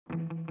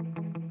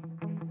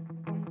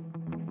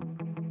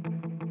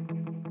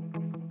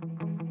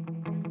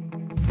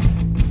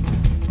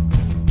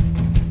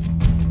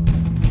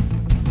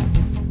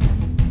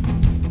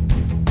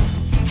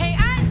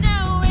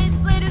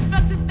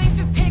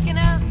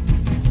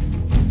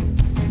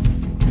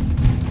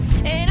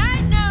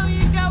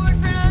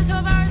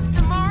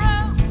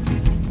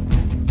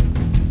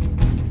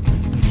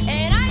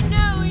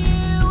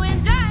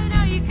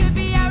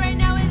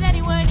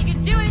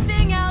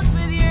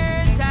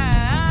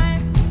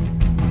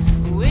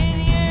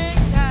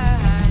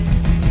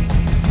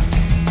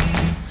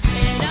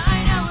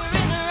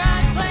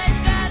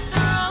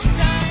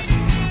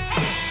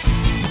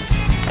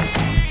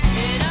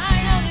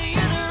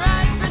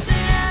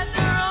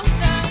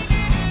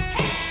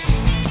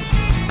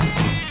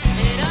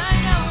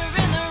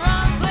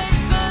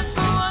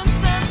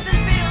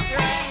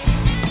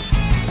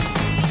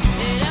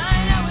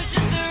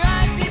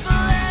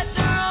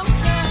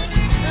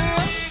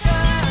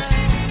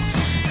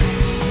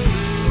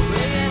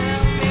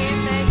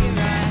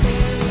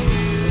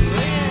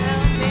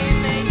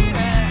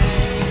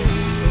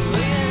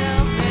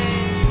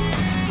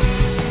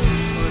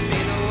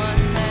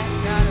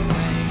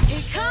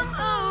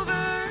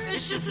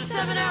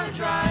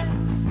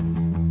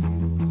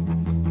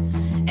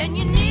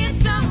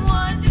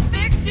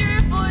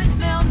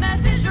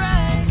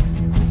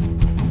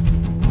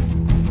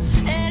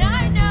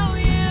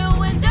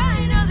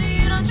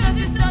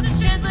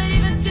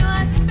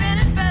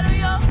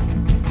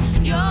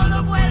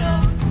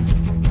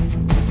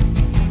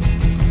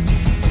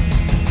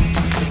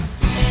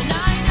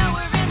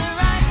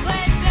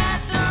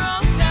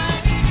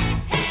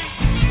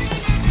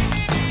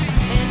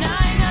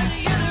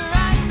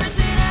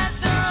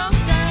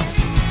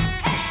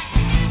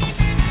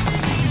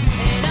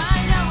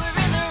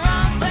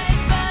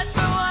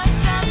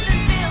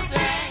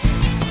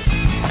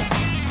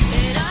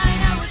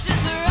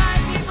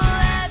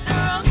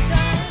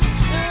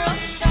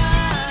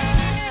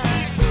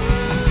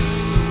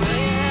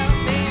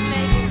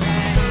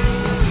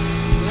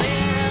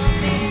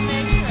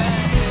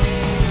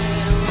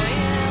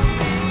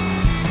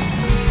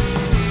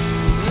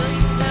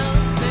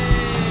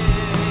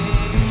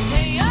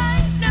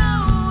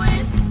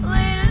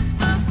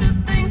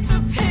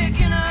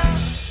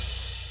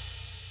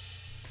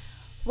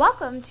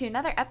Welcome to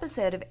another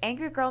episode of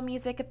Angry Girl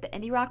Music of the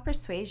Indie Rock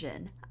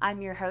Persuasion. I'm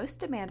your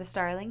host, Amanda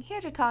Starling, here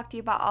to talk to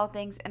you about all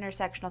things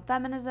intersectional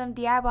feminism,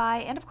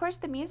 DIY, and of course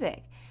the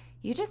music.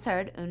 You just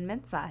heard Un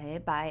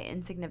Mensaje by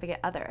Insignificant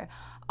Other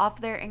off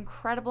their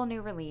incredible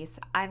new release,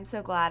 I'm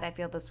So Glad I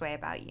Feel This Way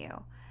About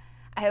You.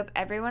 I hope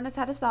everyone has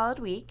had a solid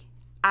week.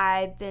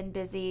 I've been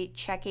busy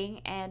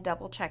checking and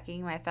double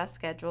checking my fest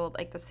schedule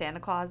like the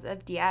Santa Claus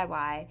of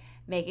DIY,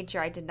 making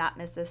sure I did not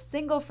miss a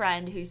single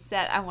friend whose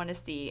set I want to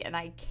see, and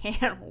I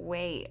can't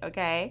wait,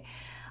 okay?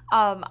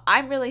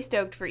 I'm really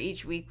stoked for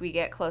each week we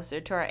get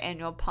closer to our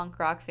annual punk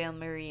rock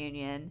family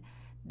reunion.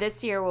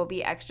 This year will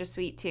be extra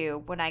sweet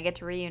too when I get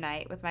to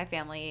reunite with my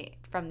family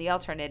from The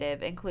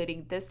Alternative,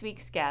 including this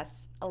week's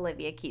guest,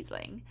 Olivia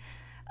Kiesling.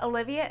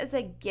 Olivia is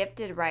a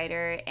gifted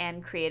writer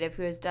and creative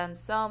who has done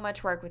so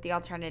much work with The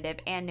Alternative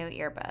and No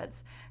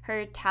Earbuds.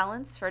 Her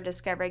talents for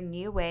discovering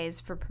new ways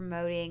for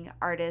promoting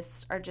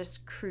artists are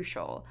just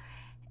crucial,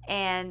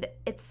 and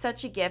it's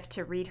such a gift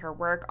to read her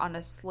work on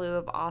a slew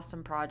of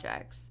awesome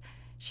projects.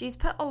 She's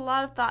put a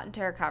lot of thought into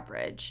her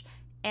coverage,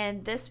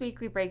 and this week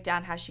we break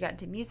down how she got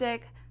into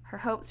music, her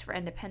hopes for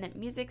independent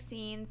music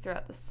scenes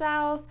throughout the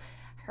South,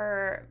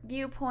 her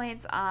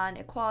viewpoints on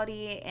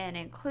equality and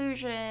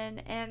inclusion,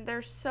 and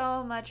there's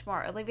so much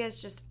more. Olivia is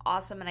just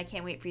awesome, and I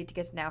can't wait for you to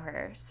get to know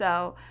her.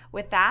 So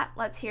with that,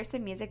 let's hear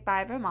some music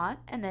by Vermont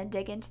and then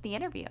dig into the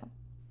interview.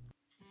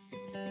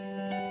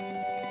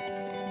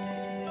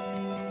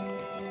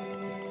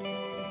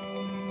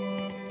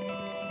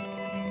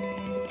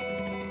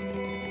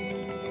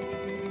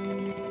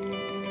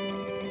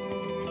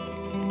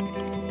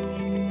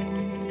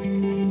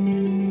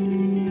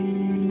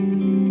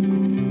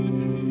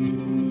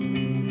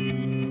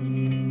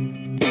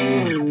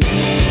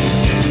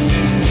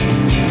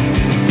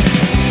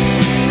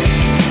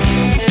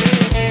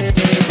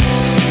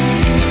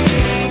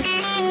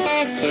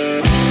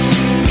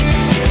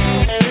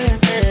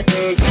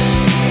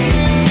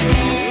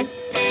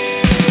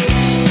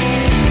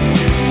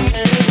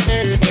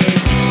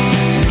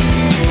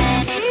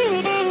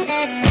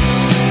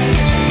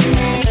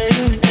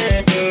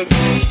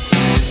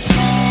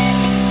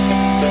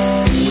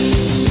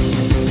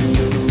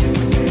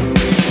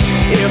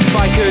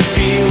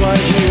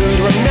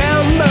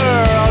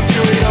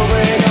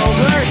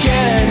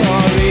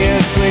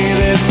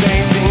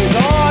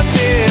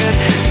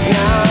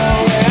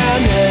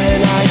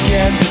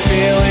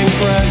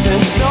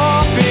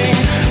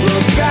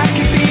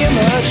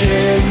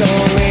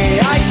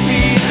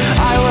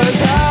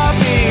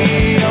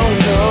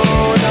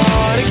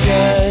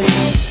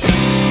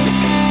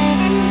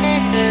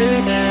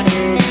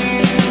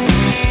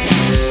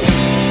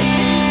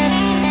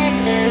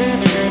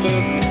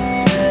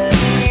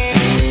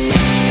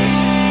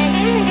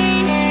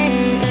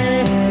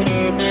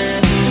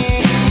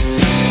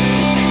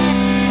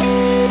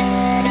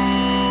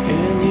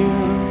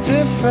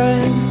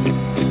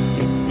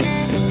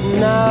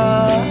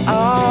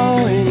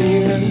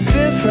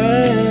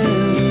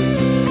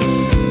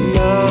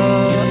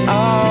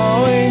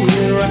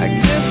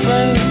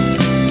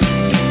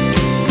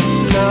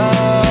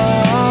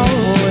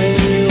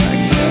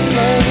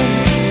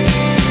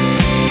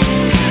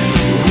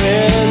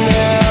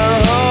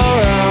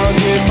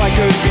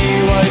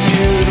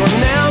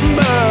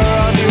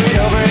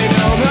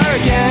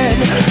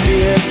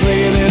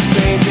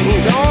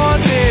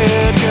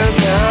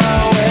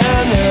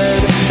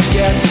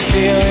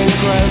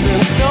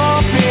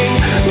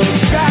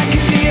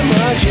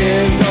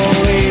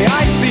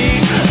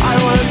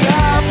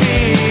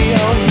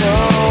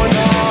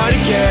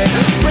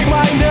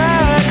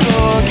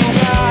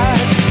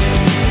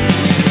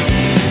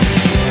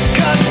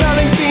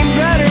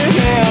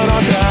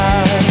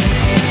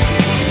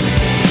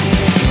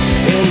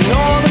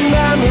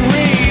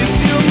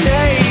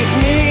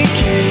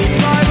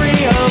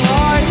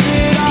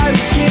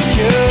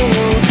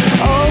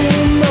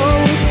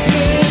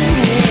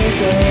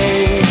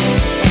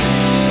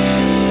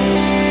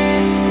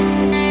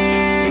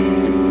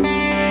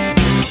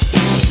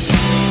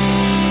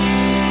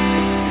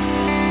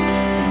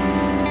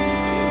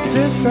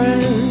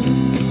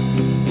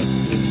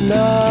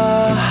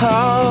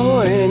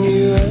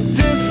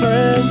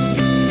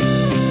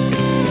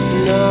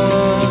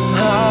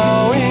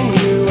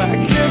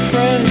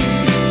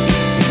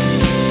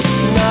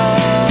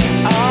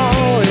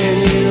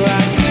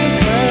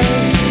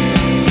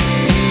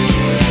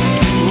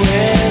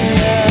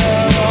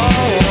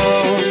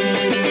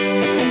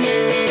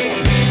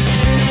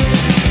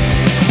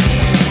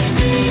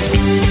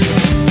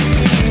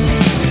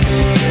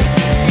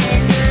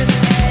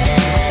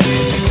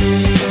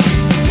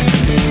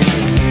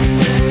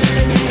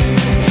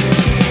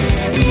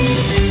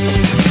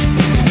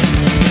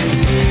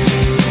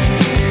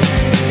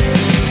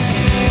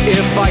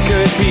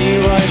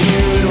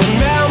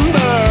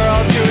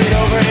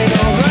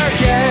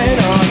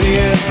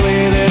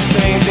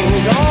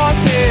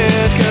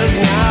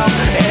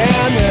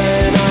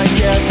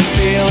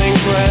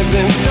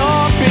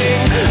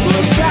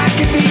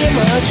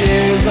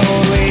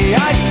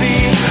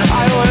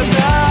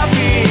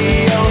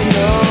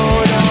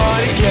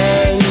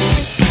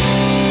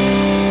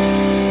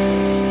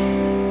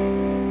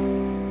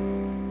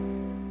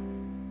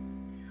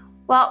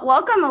 Well,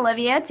 welcome,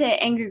 Olivia, to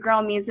Angry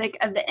Girl Music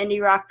of the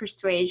Indie Rock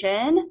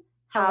Persuasion.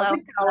 How's Hello,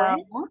 it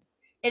going? hello.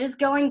 It is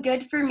going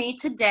good for me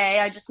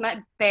today. I just met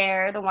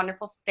Bear, the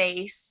wonderful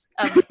face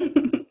of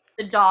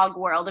the dog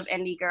world of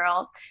Indie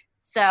Girl.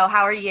 So,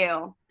 how are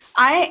you?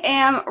 I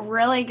am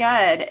really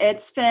good.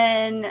 It's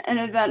been an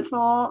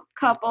eventful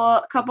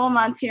couple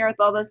months here with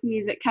all this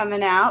music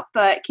coming out,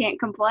 but can't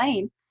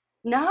complain.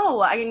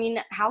 No, I mean,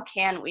 how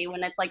can we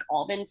when it's like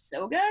all been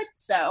so good?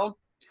 So,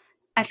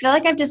 I feel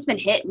like I've just been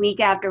hit week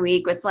after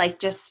week with like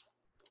just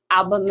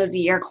album of the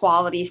year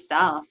quality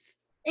stuff.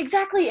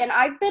 exactly. And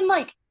I've been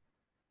like,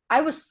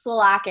 I was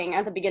slacking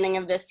at the beginning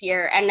of this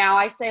year. And now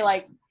I say,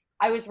 like,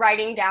 I was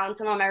writing down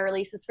some of my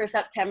releases for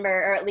September,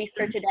 or at least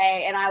for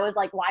today. And I was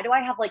like, why do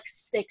I have like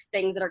six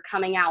things that are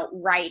coming out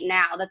right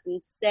now? That's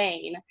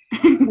insane.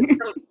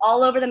 From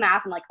all over the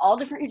map and like all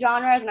different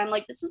genres. And I'm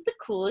like, this is the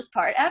coolest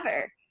part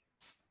ever.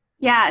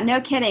 Yeah,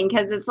 no kidding.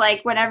 Because it's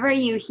like whenever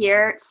you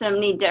hear so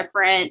many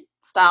different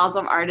styles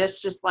of artists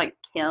just like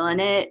killing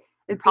it,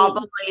 it Mm,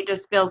 probably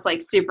just feels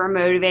like super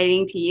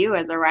motivating to you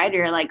as a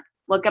writer. Like,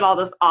 look at all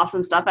this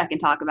awesome stuff I can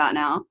talk about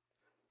now.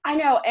 I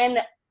know. And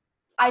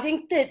I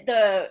think that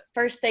the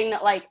first thing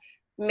that like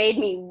made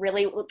me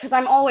really, because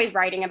I'm always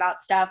writing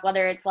about stuff,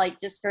 whether it's like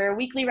just for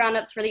weekly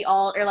roundups for the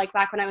alt or like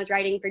back when I was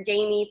writing for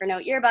Jamie for No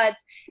Earbuds,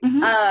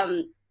 Hmm.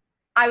 um,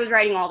 I was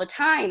writing all the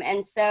time.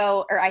 And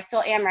so, or I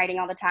still am writing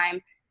all the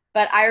time.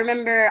 But I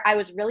remember I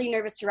was really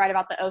nervous to write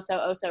about the Oso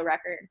Oso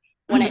record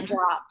when it Hmm.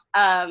 dropped,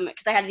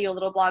 because I had to do a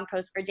little blog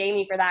post for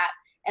Jamie for that.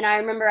 And I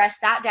remember I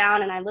sat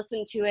down and I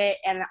listened to it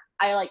and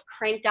I like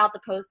cranked out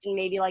the post in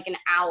maybe like an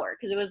hour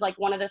because it was like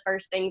one of the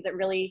first things that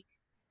really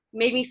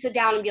made me sit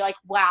down and be like,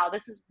 wow,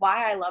 this is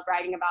why I love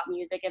writing about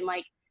music. And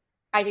like,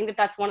 I think that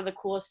that's one of the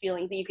coolest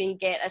feelings that you can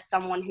get as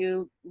someone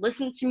who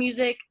listens to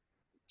music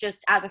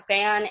just as a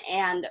fan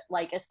and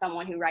like as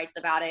someone who writes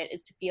about it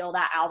is to feel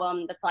that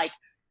album that's like,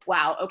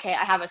 wow, okay,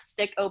 I have a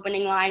sick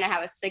opening line, I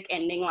have a sick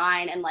ending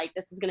line, and like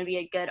this is going to be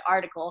a good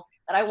article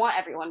that I want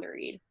everyone to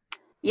read.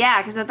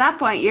 Yeah, because at that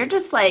point you're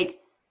just like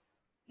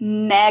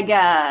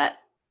mega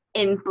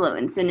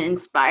influenced and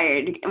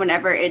inspired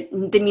whenever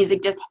the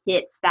music just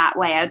hits that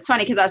way. It's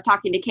funny because I was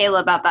talking to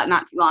Kayla about that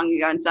not too long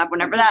ago and stuff.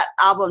 Whenever that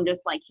album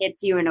just like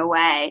hits you in a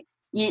way,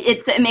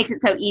 it makes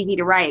it so easy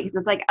to write because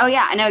it's like, oh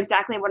yeah, I know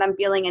exactly what I'm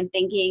feeling and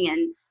thinking,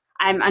 and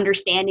I'm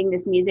understanding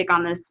this music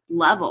on this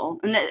level.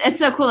 And it's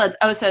so cool that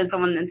Oso is the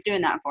one that's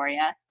doing that for you.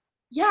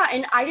 Yeah,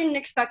 and I didn't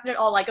expect it at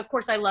all. Like, of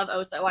course, I love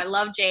Oso, I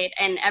love Jade,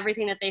 and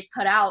everything that they've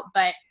put out,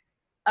 but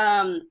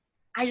um,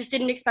 I just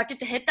didn't expect it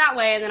to hit that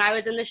way. And then I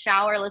was in the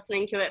shower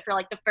listening to it for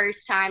like the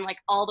first time, like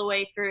all the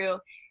way through,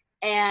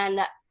 and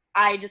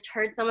I just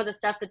heard some of the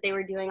stuff that they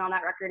were doing on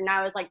that record, and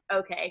I was like,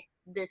 okay,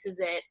 this is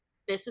it.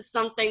 This is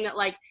something that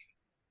like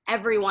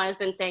everyone has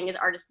been saying is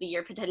artist of the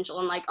year potential,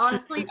 and like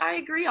honestly, I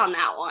agree on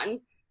that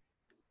one.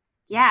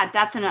 Yeah,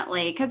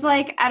 definitely. Cause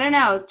like, I don't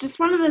know, just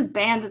one of those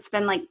bands that's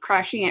been like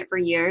crushing it for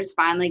years,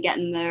 finally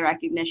getting the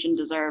recognition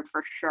deserved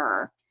for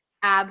sure.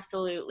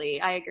 Absolutely,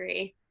 I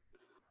agree.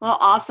 Well,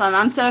 awesome.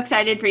 I'm so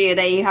excited for you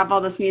that you have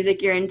all this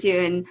music you're into,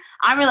 and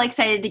I'm really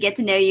excited to get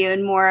to know you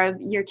and more of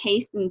your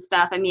taste and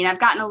stuff. I mean, I've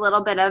gotten a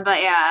little bit of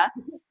a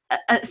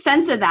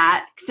sense of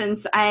that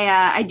since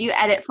I do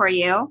edit for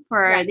you Yeah.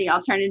 for the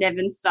alternative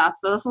and stuff.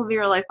 So this will be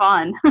really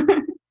fun.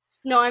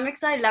 No, I'm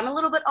excited. I'm a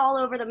little bit all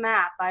over the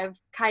map. I've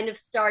kind of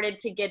started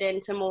to get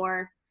into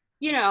more,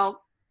 you know,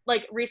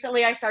 like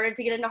recently I started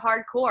to get into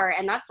hardcore,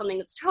 and that's something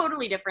that's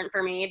totally different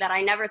for me that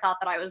I never thought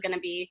that I was going to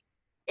be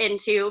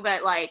into,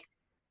 but like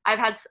I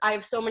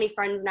have so many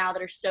friends now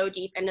that are so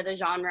deep into the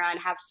genre and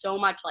have so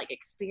much like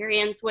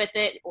experience with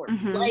it or play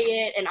Hmm.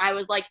 it, and I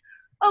was like,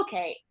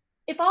 okay,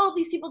 if all of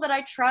these people that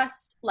I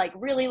trust like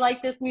really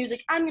like this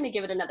music, I'm going to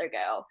give it another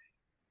go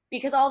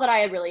because all that I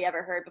had really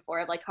ever heard before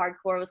of like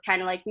hardcore was kind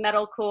of like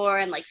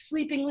metalcore and like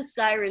Sleeping with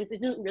Sirens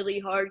isn't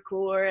really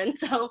hardcore. And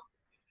so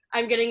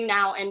I'm getting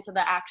now into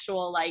the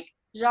actual like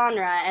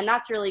genre, and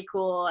that's really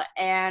cool.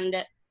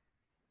 And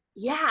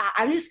yeah,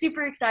 I'm just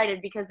super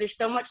excited because there's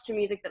so much to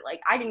music that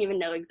like I didn't even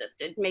know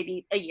existed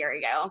maybe a year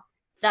ago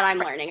that I'm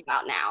learning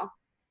about now.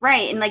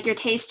 Right. And like your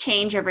tastes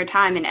change over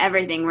time and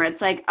everything, where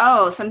it's like,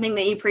 oh, something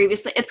that you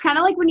previously, it's kind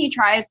of like when you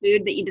try a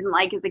food that you didn't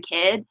like as a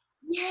kid.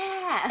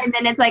 Yeah. And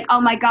then it's like,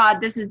 oh my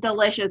God, this is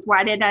delicious.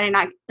 Why did I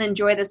not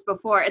enjoy this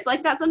before? It's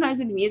like that sometimes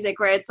with music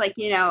where it's like,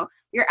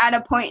 you're at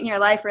a point in your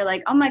life where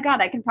like, oh my God,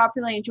 I can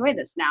properly enjoy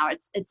this now.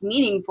 It's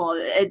meaningful.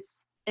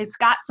 It's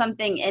got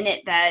something in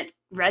it that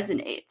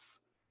resonates.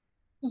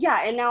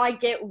 Yeah, and now I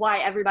get why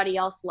everybody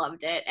else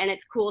loved it, and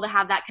it's cool to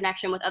have that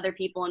connection with other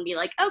people and be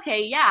like,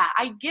 okay, yeah,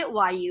 I get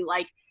why you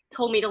like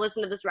told me to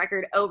listen to this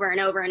record over and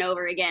over and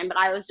over again, but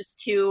I was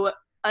just too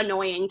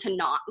annoying to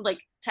not like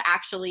to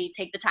actually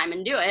take the time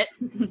and do it.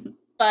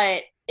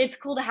 But it's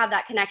cool to have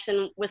that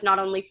connection with not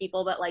only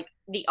people but like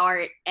the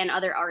art and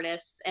other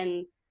artists.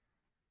 And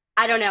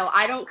I don't know,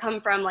 I don't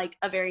come from like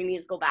a very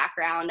musical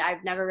background.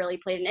 I've never really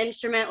played an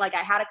instrument. Like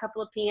I had a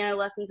couple of piano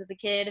lessons as a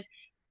kid,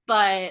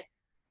 but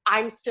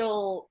I'm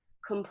still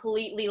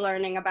completely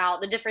learning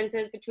about the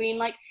differences between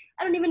like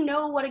I don't even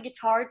know what a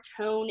guitar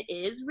tone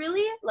is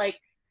really. Like,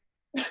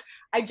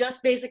 I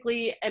just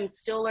basically am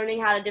still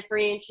learning how to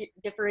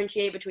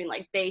differentiate between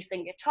like bass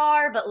and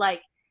guitar, but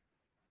like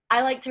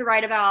I like to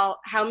write about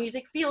how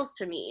music feels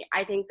to me.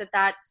 I think that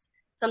that's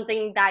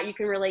something that you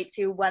can relate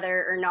to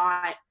whether or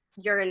not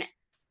you're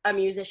a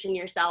musician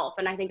yourself.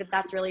 And I think that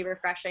that's really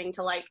refreshing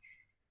to like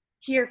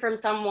hear from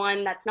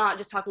someone that's not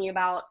just talking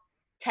about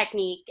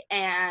technique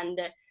and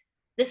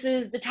this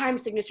is the time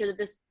signature that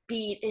this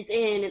beat is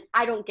in. And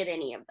I don't get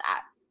any of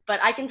that.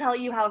 But I can tell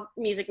you how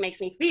music makes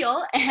me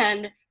feel.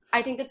 And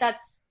I think that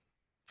that's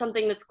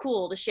something that's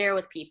cool to share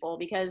with people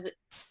because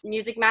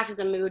music matches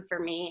a mood for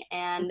me.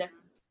 And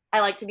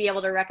I like to be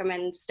able to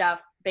recommend stuff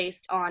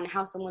based on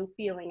how someone's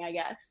feeling, I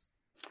guess.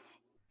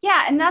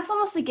 Yeah, and that's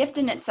almost a gift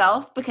in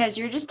itself because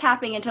you're just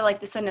tapping into like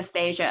the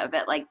synesthesia of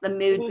it, like the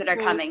moods that are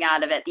coming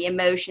out of it, the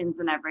emotions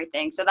and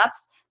everything. So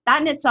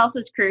that in itself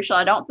is crucial.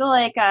 I don't feel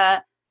like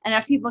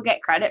enough people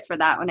get credit for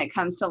that when it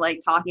comes to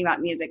like talking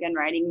about music and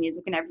writing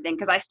music and everything.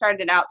 Because I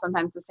started out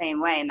sometimes the same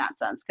way in that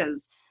sense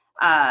because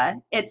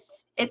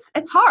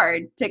it's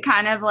hard to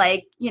kind of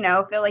like, you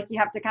know, feel like you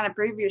have to kind of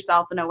prove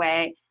yourself in a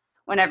way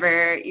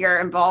whenever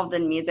you're involved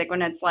in music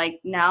when it's like,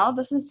 no,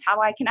 this is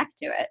how I connect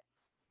to it.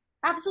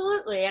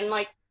 Absolutely. And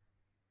like,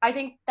 I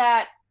think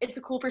that it's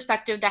a cool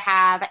perspective to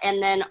have.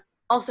 And then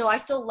also, I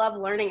still love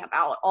learning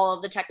about all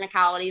of the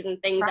technicalities and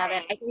things of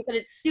it. I think that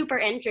it's super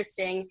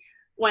interesting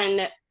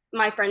when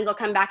my friends will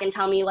come back and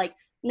tell me like,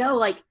 no,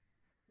 like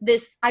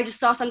this, I just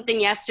saw something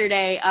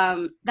yesterday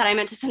that I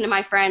meant to send to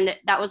my friend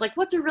that was like,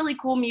 what's a really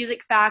cool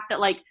music fact that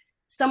like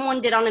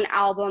someone did on an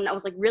album that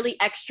was like really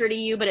extra to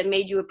you, but it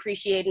made you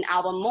appreciate an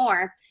album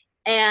more.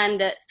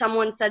 And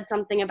someone said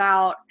something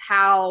about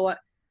how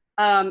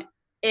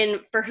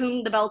in For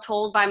Whom the Bell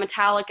Tolls by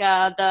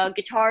Metallica, the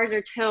guitars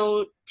are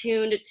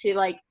tuned to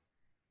like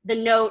the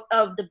note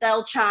of the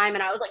bell chime.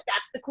 And I was like,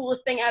 that's the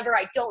coolest thing ever.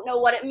 I don't know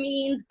what it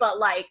means, but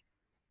like,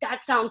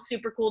 that sounds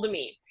super cool to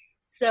me.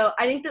 So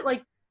I think that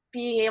like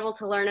being able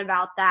to learn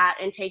about that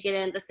and take it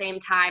in at the same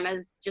time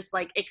as just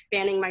like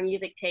expanding my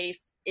music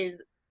taste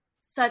is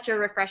such a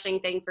refreshing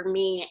thing for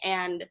me.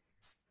 And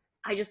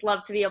I just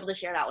love to be able to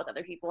share that with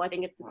other people. I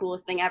think it's the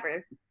coolest thing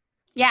ever.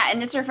 Yeah,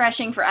 and it's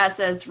refreshing for us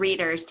as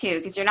readers too,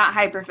 because you're not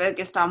hyper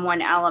focused on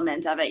one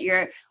element of it.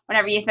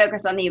 Whenever you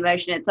focus on the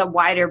emotion, it's a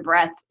wider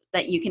breadth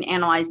that you can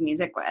analyze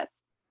music with.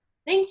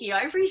 Thank you.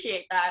 I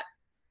appreciate that.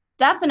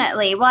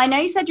 Definitely. Well, I know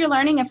you said you're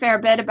learning a fair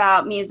bit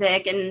about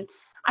music, and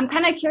I'm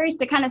kind of curious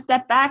to kind of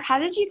step back. How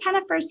did you kind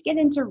of first get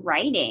into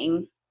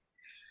writing?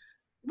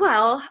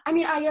 Well, I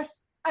mean, I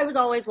guess I was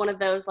always one of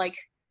those like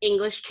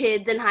English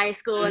kids in high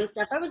school and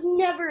stuff. I was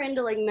never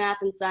into like math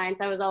and science.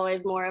 I was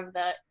always more of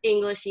the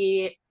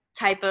Englishy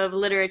type of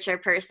literature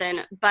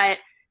person. But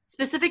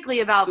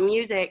specifically about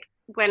music,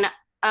 when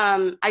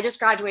I just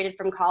graduated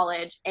from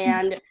college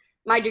and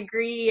my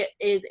degree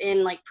is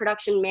in like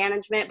production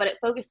management, but it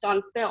focused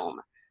on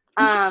film.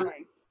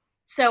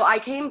 So I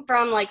came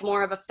from like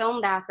more of a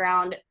film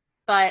background,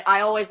 but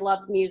I always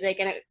loved music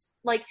and it's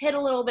like hit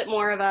a little bit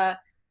more of a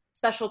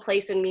special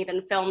place in me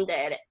than film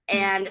did.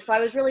 And so I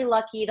was really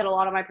lucky that a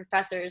lot of my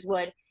professors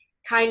would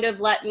kind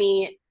of let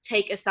me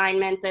take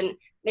assignments and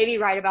maybe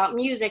write about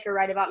music or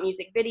write about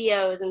music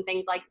videos and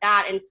things like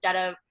that instead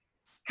of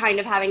kind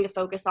of having to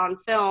focus on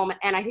film.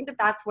 And I think that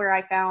that's where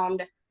I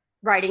found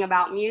writing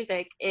about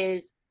music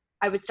is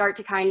I would start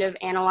to kind of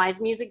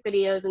analyze music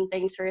videos and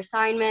things for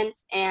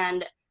assignments.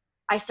 And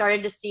I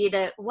started to see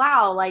that,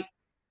 wow, like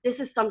this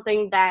is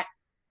something that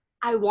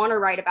I want to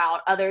write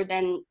about other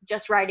than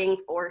just writing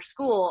for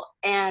school.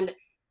 And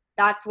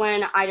that's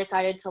when I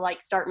decided to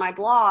like start my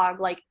blog.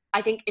 Like,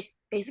 I think it's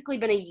basically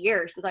been a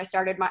year since I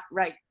started my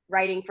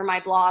writing for my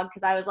blog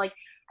because I was like,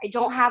 I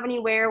don't have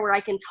anywhere where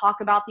I can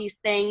talk about these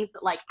things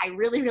that like I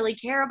really, really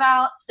care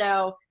about.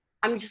 So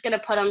I'm just going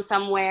to put them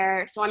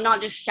somewhere. So I'm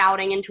not just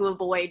shouting into a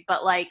void,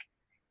 but like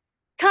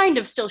kind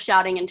of still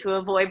shouting into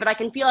a void, but I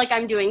can feel like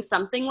I'm doing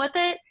something with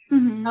it.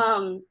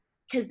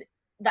 Because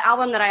the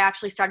album that I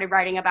actually started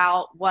writing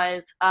about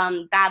was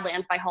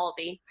Badlands by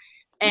Halsey.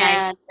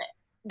 And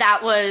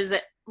that was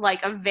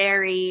like a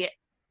very,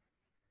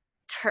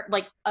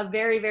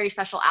 very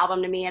special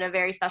album to me at a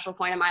very special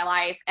point in my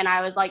life. And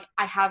I was like,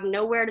 I have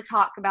nowhere to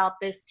talk about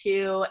this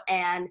to,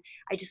 and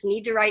I just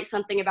need to write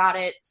something about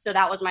it. So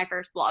that was my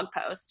first blog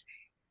post.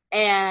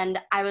 And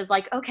I was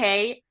like,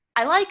 okay,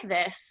 I like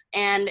this.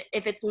 And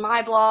if it's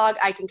my blog,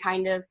 I can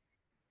kind of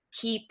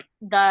keep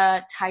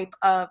the type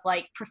of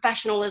like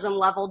professionalism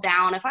level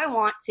down if I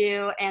want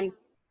to. And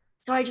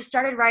so I just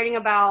started writing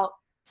about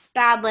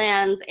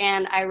Badlands,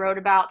 and I wrote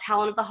about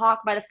Talon of the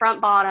Hawk by the Front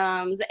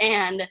Bottoms,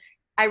 and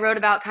I wrote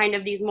about kind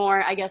of these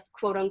more, I guess,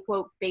 quote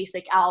unquote,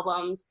 basic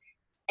albums.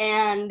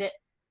 And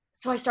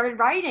so I started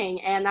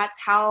writing, and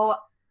that's how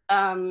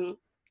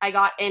I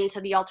got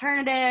into the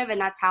alternative, and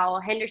that's how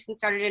Henderson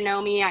started to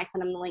know me. I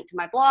sent him the link to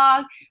my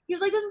blog. He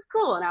was like, this is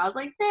cool. And I was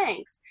like,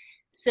 thanks.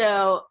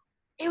 So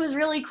it was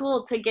really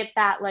cool to get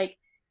that like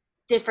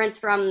difference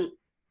from,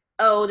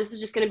 oh, this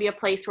is just going to be a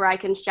place where I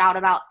can shout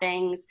about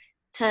things,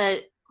 to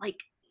like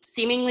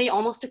seemingly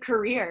almost a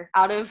career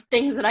out of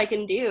things that I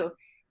can do.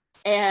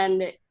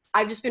 And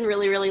I've just been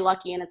really, really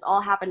lucky, and it's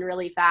all happened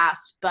really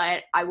fast,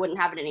 but I wouldn't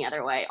have it any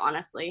other way,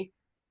 honestly.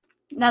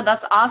 No,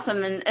 that's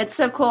awesome. And it's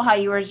so cool how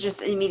you were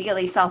just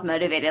immediately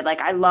self-motivated.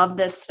 Like, I love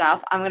this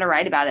stuff. I'm going to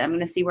write about it. I'm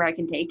going to see where I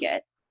can take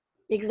it.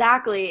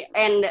 Exactly.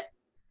 And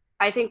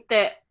I think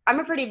that I'm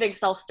a pretty big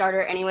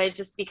self-starter anyways,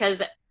 just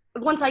because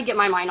once I get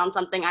my mind on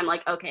something, I'm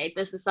like, okay,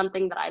 this is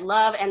something that I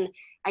love and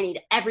I need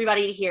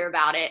everybody to hear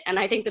about it. And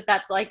I think that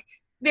that's like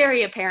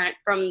very apparent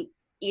from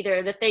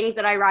either the things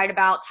that I write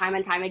about time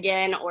and time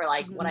again, or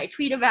like what I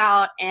tweet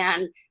about.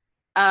 And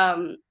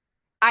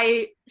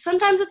I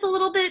sometimes it's a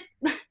little bit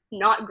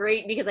not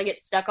great because I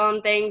get stuck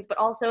on things, but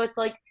also it's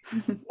like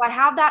if I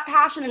have that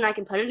passion and I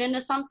can put it into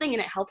something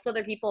and it helps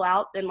other people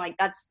out, then like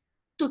that's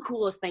the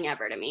coolest thing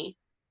ever to me.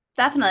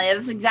 Definitely.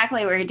 That's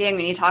exactly what you're doing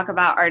when you talk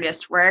about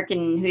artist work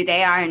and who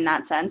they are in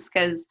that sense,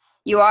 because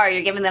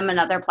you're giving them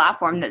another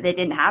platform that they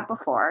didn't have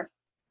before.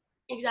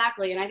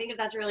 Exactly. And I think that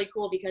that's really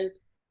cool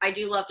because I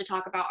do love to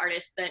talk about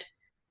artists that,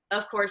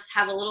 of course,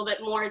 have a little bit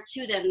more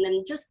to them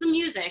than just the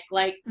music.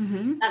 Like,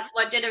 that's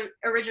what did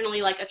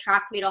originally, like,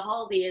 attract me to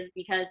Halsey, is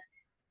because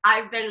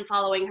I've been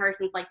following her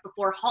since, like,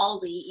 before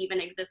Halsey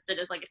even existed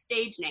as, like, a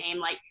stage name,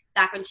 like,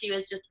 back when she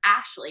was just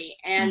Ashley.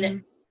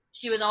 And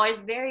she was always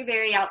very,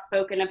 very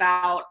outspoken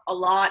about a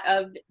lot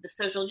of the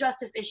social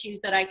justice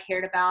issues that I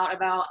cared about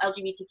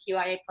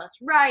LGBTQIA plus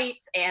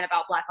rights and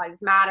about Black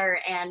Lives Matter.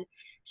 And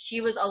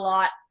she was a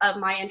lot of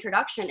my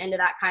introduction into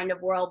that kind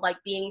of world. Like,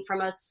 being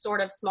from a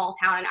sort of small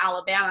town in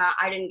Alabama,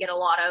 I didn't get a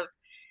lot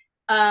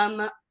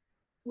of,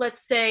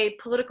 let's say,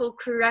 political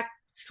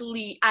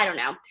correctly, I don't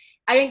know.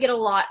 I didn't get a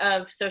lot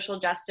of social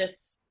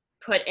justice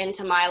put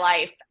into my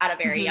life at a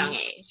very young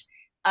age.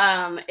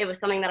 It was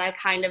something that I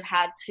kind of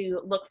had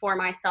to look for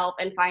myself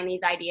and find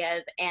these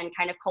ideas and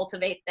kind of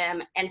cultivate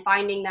them. And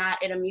finding that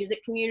in a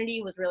music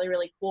community was really,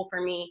 really cool for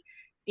me,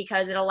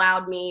 because it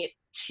allowed me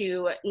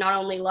to not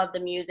only love the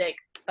music,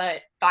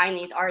 but find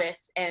these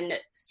artists and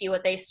see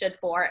what they stood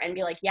for and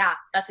be like, yeah,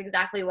 that's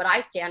exactly what I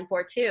stand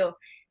for too.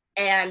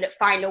 And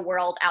find a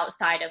world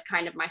outside of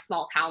kind of my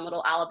small town,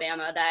 little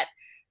Alabama, that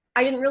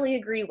I didn't really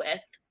agree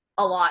with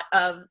a lot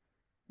of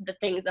the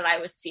things that I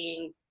was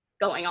seeing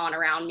going on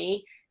around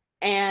me.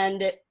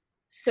 And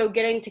so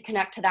getting to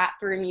connect to that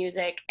through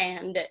music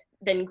and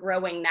then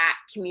growing that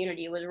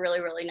community was really,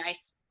 really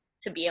nice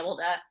to be able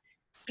to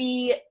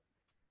be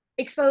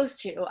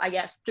exposed to, I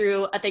guess,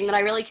 through a thing that I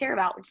really care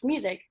about, which is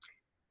music.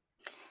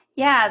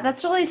 Yeah,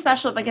 that's really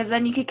special, because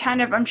then you could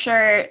kind of, I'm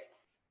sure,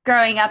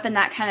 growing up in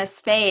that kind of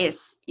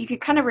space, you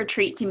could kind of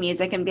retreat to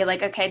music and be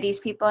like, okay, these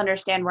people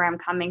understand where I'm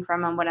coming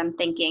from and what I'm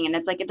thinking. And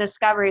it's like a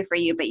discovery for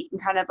you, but you can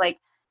kind of like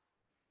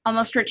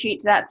almost retreat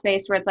to that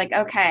space where it's like,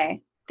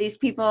 okay, these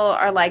people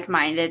are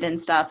like-minded and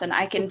stuff, and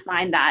I can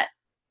find that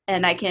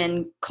and I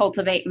can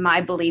cultivate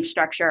my belief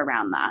structure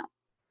around that.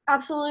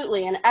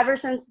 Absolutely. And ever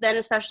since then,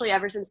 especially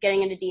ever since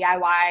getting into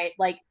DIY,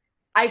 like,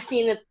 I've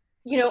seen that,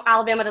 you know,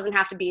 Alabama doesn't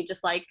have to be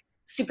just like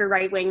super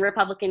right-wing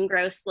Republican,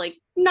 gross, like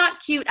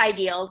not cute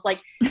ideals. Like,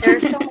 there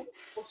are so many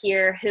people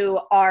here who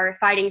are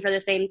fighting for the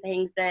same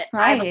things that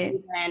I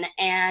believe in,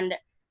 and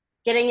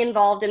getting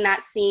involved in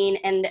that scene.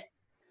 And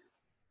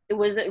it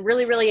was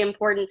really, really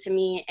important to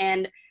me.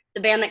 And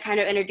the band that kind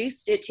of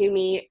introduced it to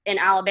me in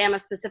Alabama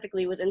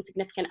specifically was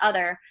Insignificant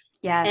Other.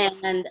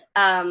 Yes. And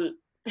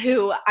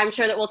who I'm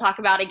sure that we'll talk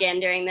about again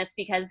during this,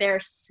 because they're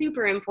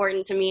super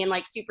important to me and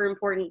like super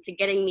important to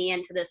getting me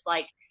into this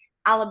like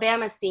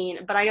Alabama scene.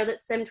 But I know that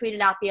Sim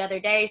tweeted out the other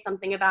day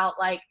something about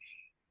like,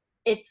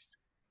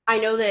 I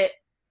know that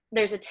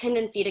there's a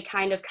tendency to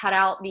kind of cut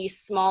out these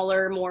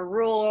smaller, more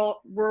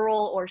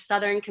rural or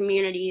southern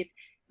communities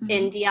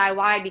in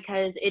DIY,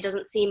 because it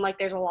doesn't seem like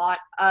there's a lot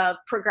of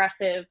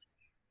progressive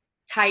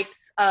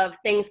types of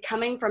things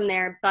coming from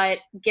there. But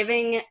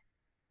giving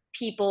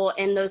people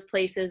in those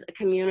places a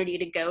community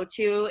to go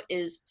to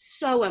is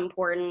so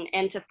important,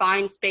 and to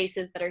find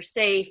spaces that are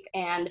safe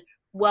and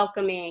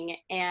welcoming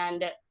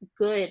and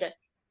good,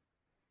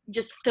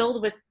 just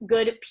filled with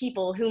good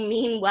people who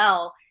mean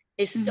well,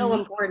 is so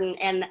important.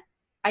 And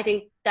I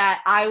think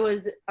that I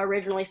was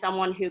originally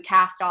someone who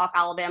cast off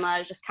Alabama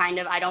as just kind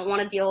of, I don't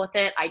want to deal with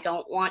it, I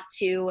don't want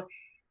to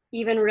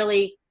even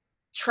really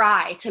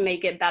try to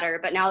make it better.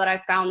 But now that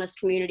I've found this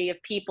community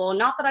of people,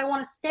 not that I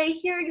want to stay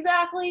here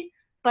exactly,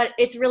 but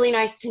it's really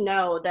nice to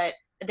know that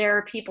there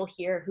are people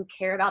here who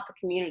care about the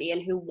community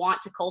and who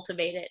want to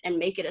cultivate it and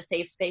make it a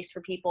safe space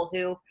for people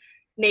who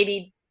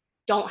maybe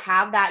don't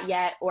have that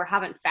yet or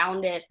haven't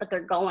found it, but they're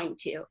going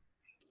to.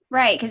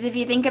 Right, because if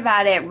you think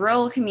about it,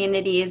 rural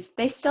communities,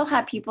 they still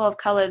have people of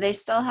color, they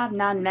still have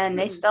non-men,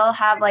 they still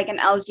have like an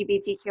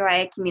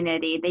LGBTQIA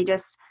community. They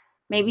just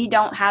maybe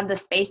don't have the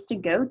space to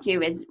go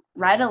to as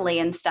readily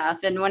and stuff.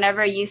 And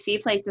whenever you see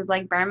places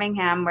like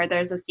Birmingham where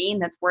there's a scene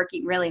that's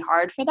working really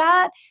hard for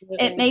that,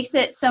 it makes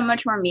it so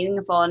much more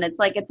meaningful. And it's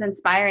like, it's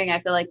inspiring, I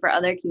feel like, for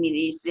other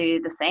communities to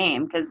do the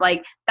same. Because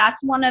like,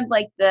 that's one of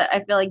like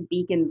I feel like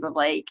beacons of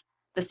like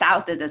the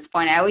South at this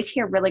point. I always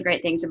hear really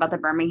great things about the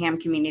Birmingham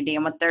community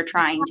and what they're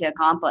trying to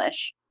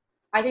accomplish.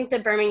 I think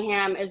that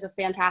Birmingham is a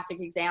fantastic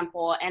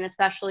example, and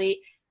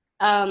especially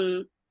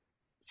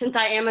since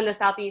I am in the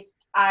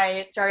Southeast,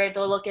 I started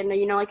to look into,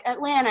 like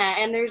Atlanta,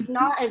 and there's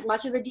not as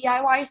much of a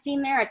DIY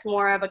scene there. It's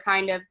more of a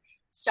kind of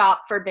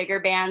stop for bigger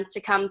bands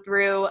to come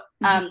through.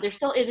 There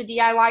still is a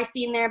DIY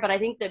scene there, but I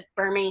think that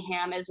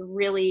Birmingham is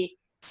really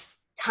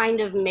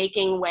kind of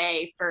making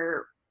way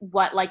for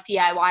what like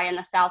DIY in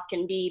the South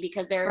can be,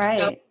 because there are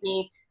so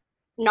many,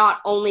 not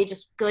only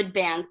just good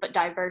bands, but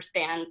diverse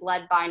bands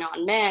led by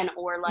non-men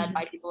or led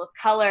by people of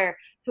color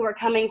who are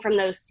coming from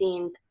those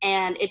scenes.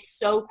 And it's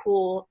so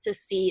cool to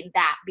see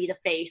that be the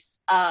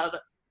face of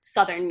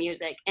Southern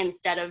music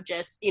instead of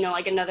just,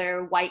 like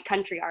another white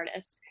country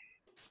artist.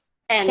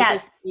 And to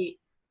see,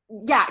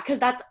 because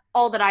that's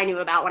all that I knew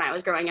about when I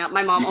was growing up.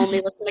 My mom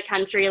only listened to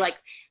country. Like,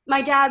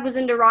 my dad was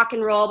into rock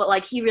and roll, but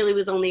like he really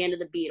was only into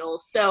the Beatles.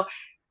 So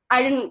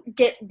I didn't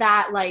get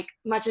that like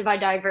much of a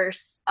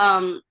diverse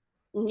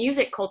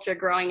music culture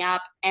growing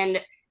up. And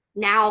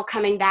now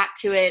coming back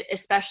to it,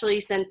 especially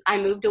since I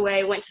moved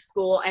away, went to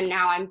school, and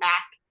now I'm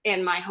back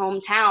in my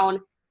hometown,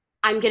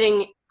 I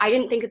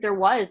didn't think that there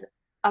was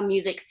a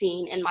music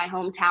scene in my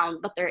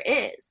hometown, but there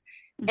is.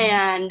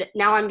 And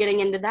now I'm getting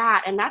into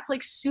that, and that's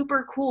like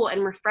super cool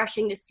and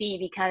refreshing to see,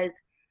 because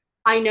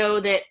I know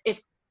that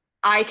if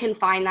I can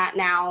find that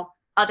now,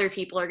 other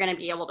people are going to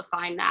be able to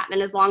find that.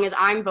 And as long as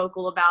I'm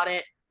vocal about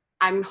it,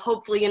 I'm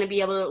hopefully going to be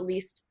able to at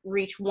least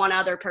reach one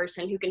other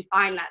person who can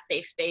find that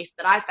safe space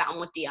that I found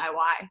with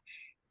DIY.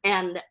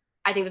 And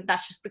I think that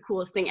that's just the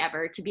coolest thing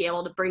ever, to be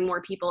able to bring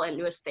more people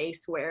into a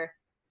space where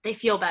they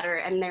feel better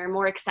and they're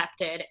more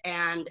accepted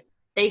and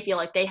they feel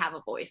like they have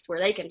a voice where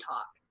they can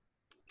talk.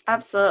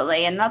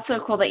 Absolutely. And that's so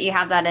cool that you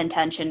have that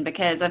intention,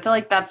 because I feel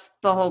like that's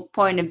the whole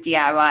point of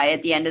DIY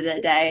at the end of the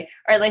day,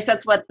 or at least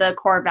that's what the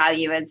core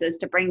value is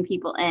to bring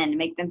people in,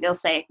 make them feel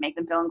safe, make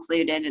them feel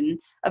included,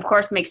 and of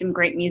course make some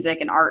great music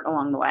and art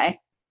along the way.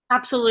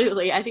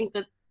 Absolutely. I think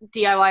that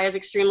DIY is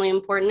extremely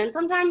important, and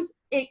sometimes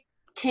it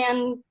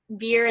can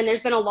veer, and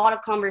there's been a lot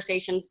of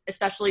conversations,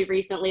 especially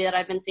recently, that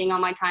I've been seeing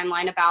on my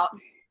timeline about,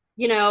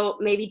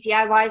 maybe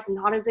DIY is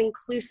not as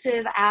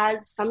inclusive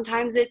as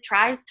sometimes it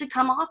tries to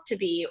come off to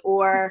be,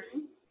 or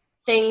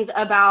things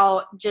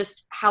about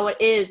just how it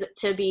is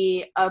to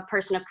be a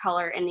person of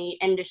color in the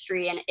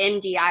industry and in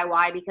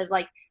DIY, because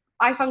like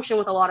I function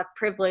with a lot of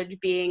privilege,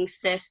 being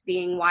cis,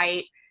 being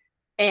white,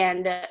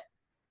 and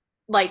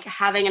like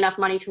having enough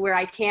money to where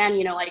I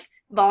can, like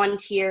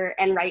volunteer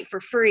and write for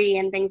free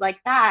and things like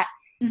that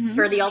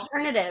for the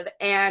alternative.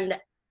 And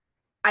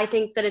I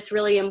think that it's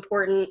really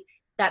important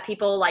that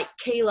people like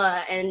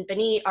Kayla and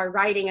Benit are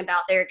writing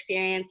about their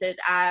experiences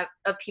of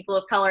people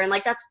of color. And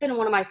like, that's been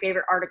one of my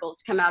favorite articles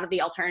to come out of the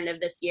alternative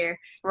this year.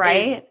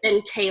 Right.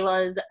 And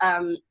Kayla's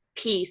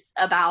piece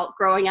about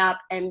growing up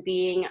and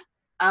being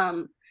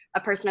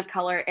a person of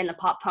color in the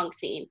pop punk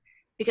scene,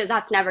 because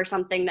that's never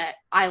something that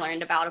I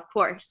learned about, of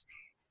course.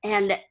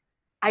 And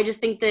I just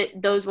think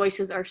that those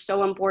voices are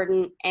so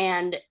important,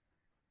 and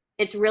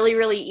it's really,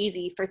 really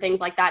easy for things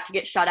like that to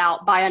get shut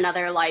out by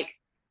another like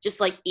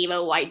just like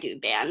emo white dude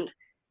band.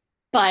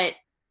 But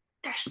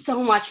there's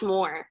so much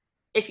more.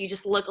 If you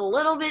just look a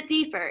little bit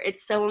deeper,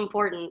 it's so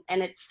important,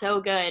 and it's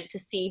so good to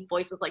see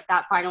voices like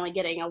that finally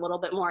getting a little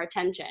bit more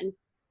attention.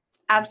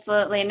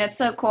 Absolutely. And it's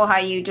so cool how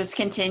you just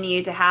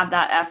continue to have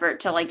that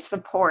effort to like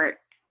support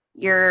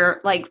your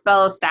like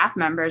fellow staff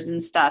members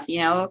and stuff,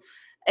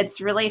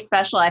 It's really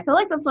special. I feel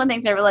like that's one of the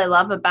things I really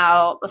love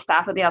about the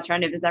staff of the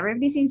alternative is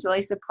everybody seems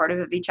really supportive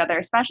of each other,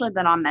 especially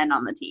the non-men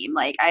on the team.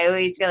 Like I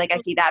always feel like I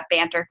see that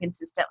banter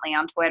consistently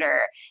on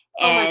Twitter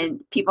and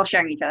people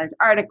sharing each other's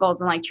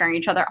articles and like cheering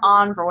each other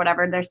on for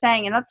whatever they're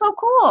saying. And that's so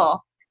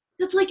cool.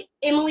 That's like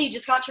Emily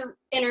just got to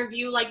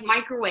interview like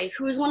Microwave,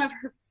 who is one of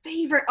her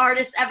favorite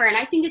artists ever. And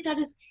I think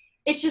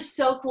it's just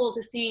so cool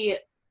to see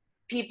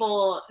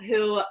people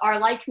who are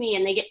like me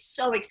and they get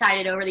so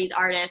excited over these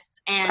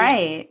artists.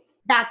 And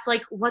that's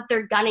like what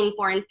they're gunning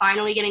for, and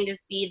finally getting to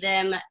see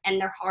them and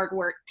their hard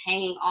work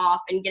paying off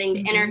and getting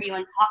to interview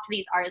and talk to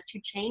these artists who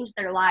changed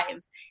their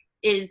lives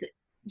is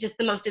just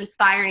the most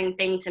inspiring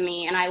thing to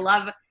me. And I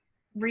love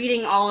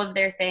reading all of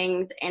their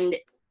things. And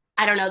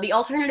I don't know, the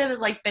alternative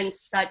has like been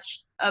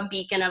such a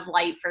beacon of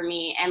light for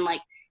me, and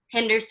like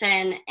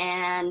Henderson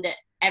and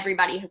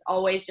everybody has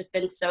always just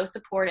been so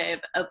supportive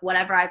of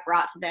whatever I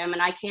brought to them.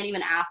 And I can't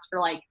even ask for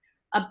like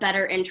a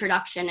better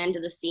introduction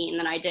into the scene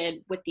than I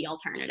did with the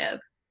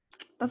alternative.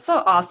 That's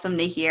so awesome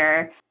to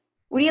hear.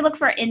 What do you look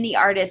for in the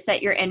artist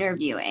that you're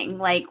interviewing?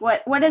 Like,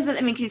 what is it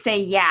that makes you say,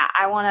 yeah,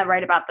 I want to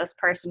write about this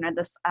person or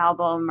this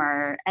album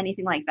or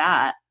anything like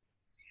that?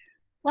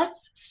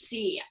 Let's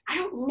see. I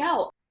don't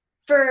know.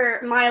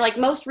 For my like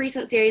most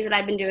recent series that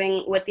I've been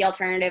doing with the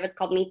alternative, it's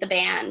called Meet the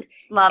Band.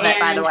 Love it,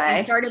 by the way.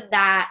 I started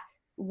that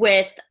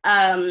with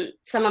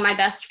some of my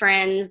best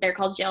friends. They're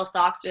called Jail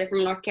Socks. They're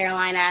from North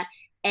Carolina.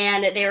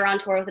 And they were on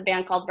tour with a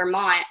band called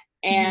Vermont.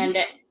 And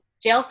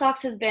Jail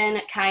Socks has been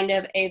kind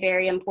of a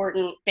very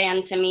important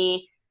band to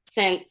me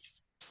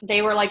since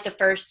they were like the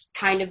first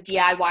kind of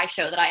DIY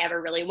show that I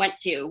ever really went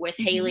to, with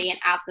Haley and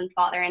Absent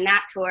Father and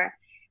that tour.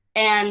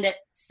 And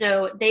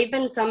so they've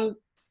been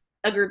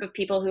a group of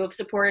people who have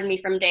supported me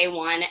from day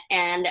one,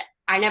 and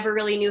I never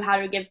really knew how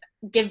to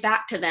give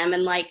back to them.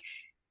 And like,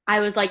 I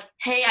was like,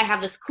 hey, I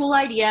have this cool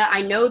idea.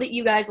 I know that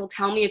you guys will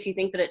tell me if you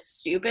think that it's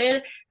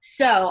stupid.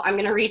 So I'm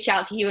going to reach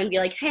out to you and be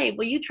like, hey,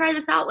 will you try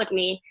this out with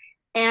me?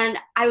 And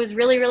I was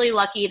really, really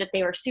lucky that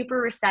they were super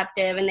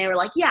receptive, and they were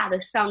like, yeah,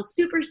 this sounds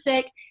super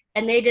sick.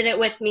 And they did it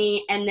with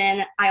me. And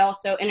then I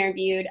also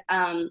interviewed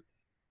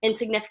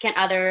Insignificant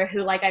Other, who,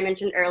 like I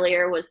mentioned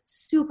earlier, was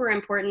super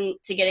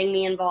important to getting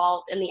me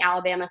involved in the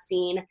Alabama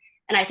scene.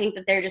 And I think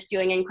that they're just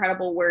doing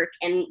incredible work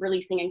and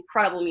releasing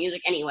incredible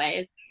music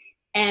anyways.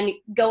 And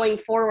going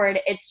forward,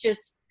 it's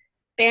just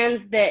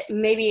bands that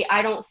maybe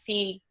I don't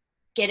see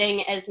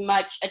getting as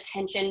much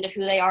attention to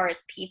who they are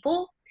as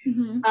people.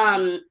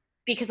 Mm-hmm.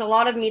 Because a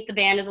lot of Meet the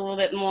Band is a little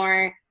bit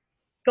more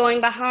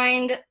going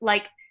behind,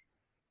 like,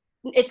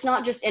 it's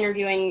not just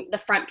interviewing the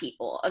front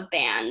people of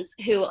bands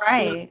who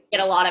get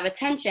a lot of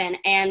attention,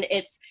 and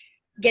it's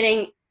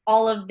getting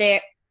all of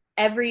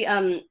every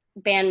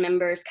band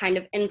members kind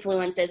of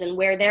influences and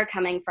where they're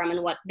coming from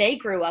and what they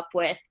grew up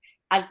with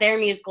as their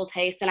musical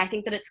tastes. And I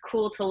think that it's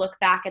cool to look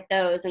back at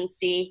those and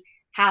see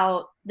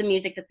how the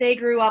music that they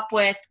grew up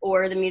with,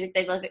 or the music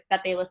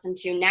that they listen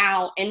to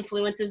now,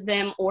 influences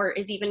them, or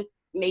is even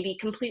maybe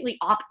completely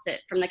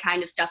opposite from the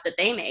kind of stuff that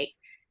they make.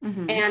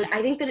 Mm-hmm. And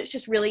I think that it's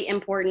just really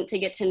important to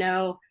get to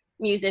know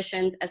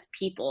musicians as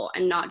people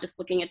and not just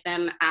looking at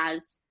them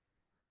as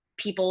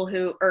people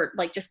who are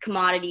like just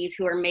commodities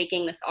who are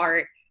making this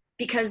art,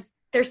 because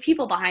there's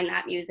people behind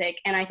that music.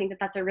 And I think that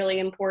that's a really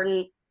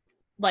important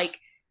like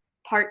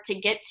part to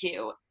get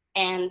to.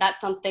 And that's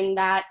something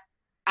that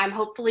I'm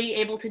hopefully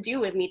able to do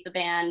with Meet the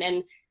Band.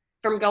 And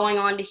from going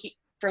on to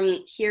from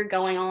here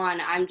going on,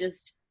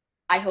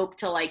 I hope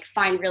to like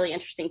find really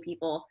interesting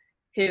people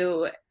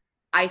who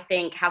I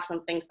think have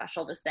something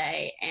special to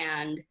say,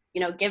 and,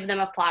 you know, give them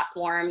a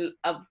platform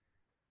of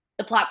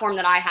the platform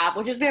that I have,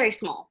 which is very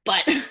small,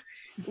 but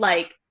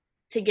like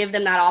to give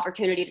them that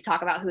opportunity to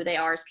talk about who they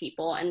are as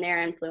people and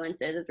their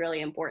influences is really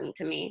important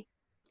to me.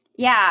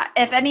 Yeah.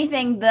 If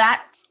anything,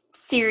 that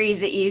series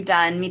that you've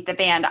done, Meet the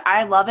Band,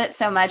 I love it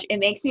so much. It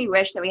makes me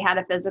wish that we had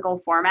a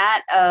physical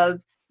format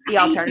of The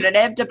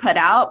Alternative to put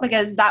out,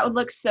 because that would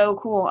look so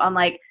cool on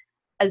like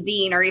a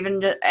zine or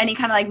even any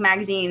kind of like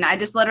magazine.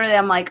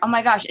 I'm like, oh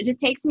my gosh, it just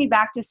takes me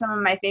back to some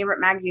of my favorite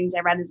magazines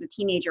I read as a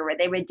teenager, where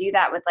they would do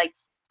that with like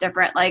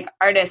different like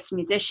artists,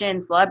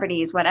 musicians,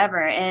 celebrities,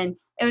 whatever. And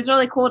it was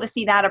really cool to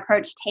see that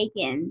approach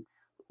taken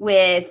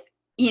with,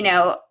 you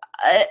know,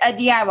 a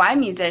DIY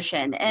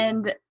musician.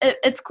 And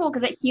it's cool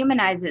because it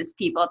humanizes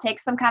people. It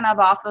takes them kind of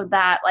off of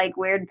that like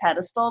weird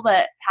pedestal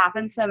that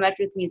happens so much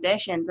with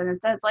musicians. And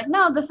instead it's like,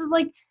 no, this is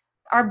like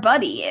our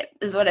buddy,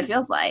 is what it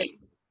feels like.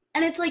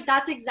 And it's like,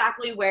 that's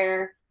exactly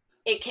where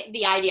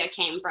the idea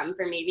came from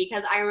for me,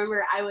 because I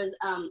remember I was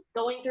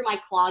going through my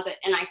closet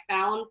and I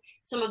found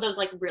some of those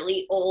like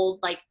really old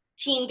like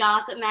teen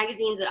gossip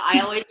magazines that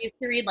I always used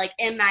to read, like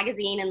M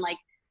Magazine and like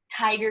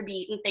Tiger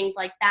Beat and things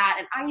like that.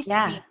 And I used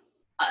to be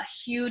a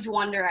huge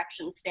One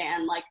Direction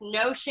stan, like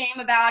no shame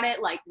about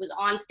it, like was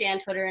on stan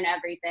Twitter and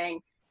everything.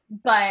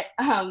 But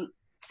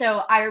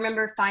so I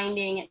remember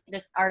finding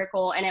this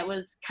article, and it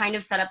was kind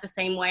of set up the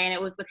same way, and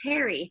it was with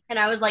Harry. And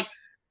I was like,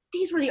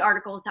 these were the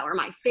articles that were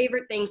my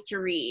favorite things to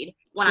read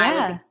when I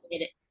was a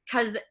kid,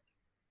 because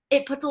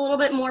it puts a little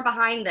bit more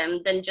behind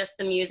them than just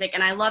the music.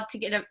 And I love to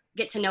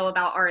get to know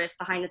about artists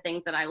behind the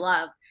things that I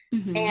love.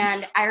 Mm-hmm.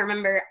 And I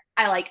remember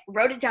I like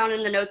wrote it down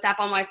in the notes app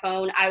on my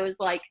phone. I was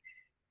like,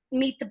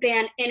 Meet the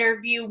Band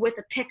interview with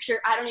a picture.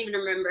 I don't even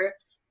remember,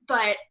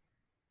 but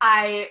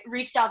I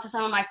reached out to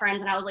some of my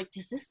friends and I was like,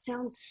 does this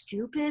sound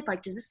stupid?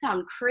 Like, does this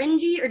sound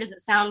cringy or does it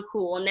sound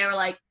cool? And they were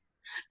like,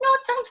 no,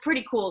 it sounds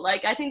pretty cool.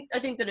 Like, I think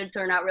that it'd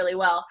turn out really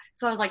well.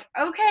 So I was like,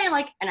 okay,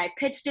 like, and I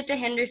pitched it to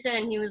Henderson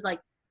and he was like,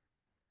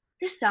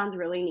 this sounds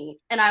really neat.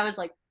 And I was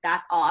like,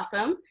 that's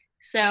awesome.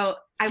 So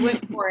I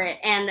went for it.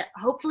 And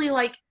hopefully,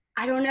 like,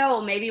 I don't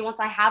know, maybe once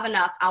I have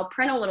enough, I'll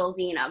print a little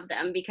zine of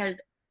them, because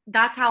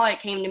that's how it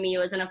came to me. It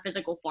was in a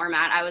physical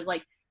format. I was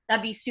like,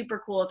 that'd be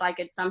super cool if I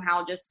could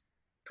somehow just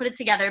put it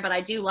together. But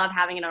I do love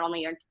having it on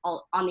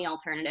the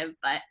Alternative.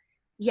 But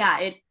yeah,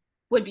 it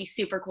would be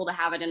super cool to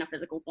have it in a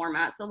physical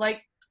format. So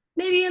like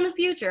maybe in the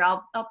future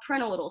I'll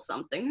print a little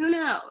something. Who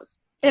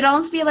knows? It'd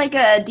almost be like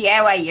a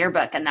DIY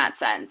yearbook in that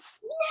sense.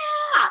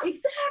 Yeah,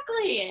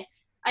 exactly.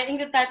 I think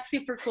that that's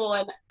super cool.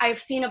 And I've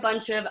seen a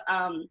bunch of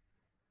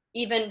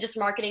even just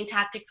marketing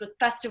tactics with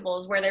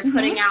festivals where they're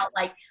putting out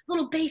like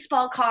little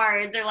baseball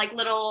cards or like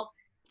little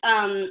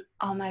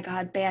oh my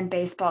God, band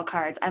baseball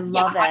cards. I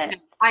love it.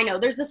 I know.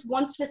 There's this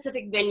one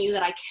specific venue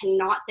that I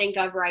cannot think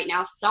of right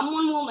now.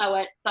 Someone will know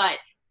it, but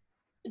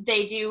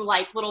they do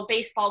like little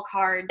baseball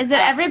cards. Is it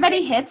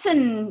Everybody Hits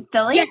in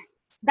Philly? Yes,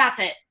 that's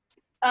it.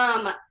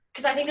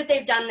 Because I think that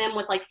they've done them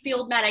with like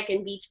Field Medic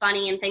and Beach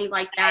Bunny and things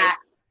like that.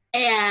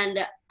 Nice. And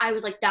I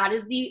was like, that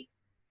is the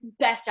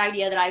best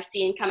idea that I've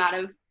seen come out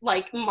of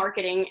like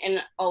marketing in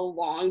a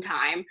long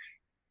time.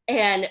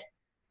 And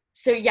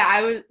so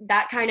yeah,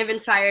 that kind of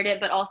inspired it,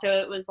 but also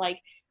it was like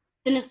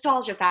the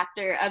nostalgia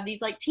factor of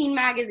these like teen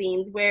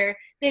magazines where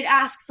they'd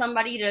ask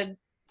somebody to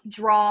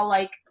draw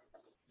like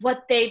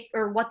what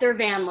their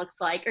van looks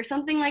like or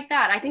something like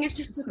that. I think it's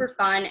just super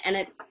fun and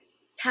it's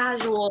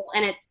casual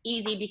and it's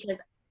easy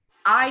because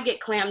I get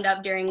clammed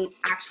up during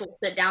actual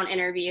sit down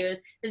interviews,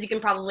 as you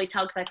can probably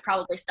tell because I've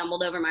probably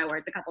stumbled over my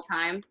words a couple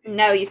times.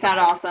 No, you sound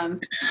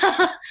awesome.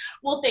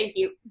 Well, thank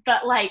you.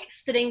 But like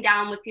sitting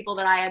down with people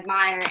that I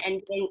admire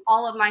and getting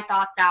all of my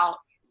thoughts out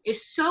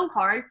is so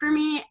hard for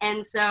me.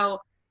 And so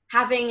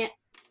having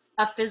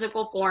a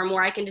physical form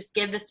where I can just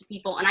give this to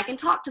people and I can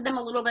talk to them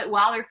a little bit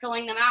while they're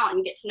filling them out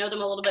and get to know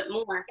them a little bit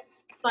more.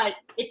 But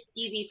it's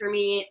easy for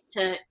me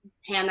to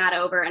hand that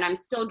over and I'm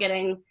still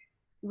getting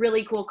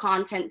really cool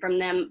content from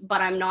them, but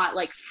I'm not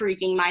like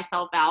freaking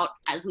myself out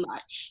as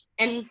much.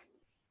 And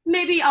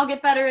maybe I'll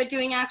get better at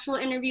doing actual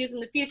interviews in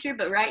the future,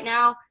 but right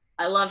now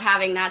I love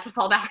having that to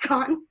fall back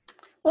on.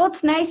 Well,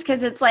 it's nice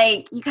because it's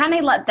like you kind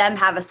of let them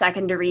have a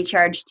second to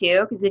recharge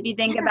too. Because if you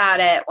think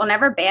about it,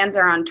 whenever bands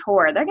are on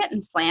tour, they're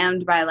getting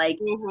slammed by like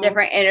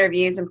different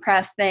interviews and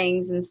press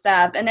things and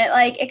stuff. And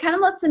it kind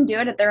of lets them do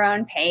it at their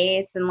own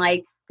pace and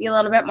like be a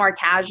little bit more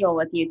casual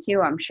with you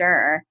too, I'm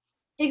sure.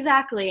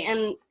 Exactly.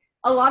 And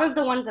a lot of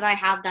the ones that I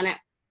have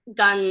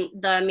done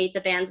the Meet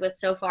the Bands with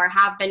so far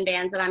have been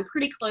bands that I'm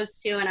pretty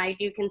close to and I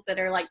do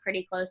consider like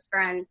pretty close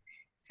friends.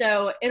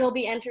 So it'll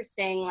be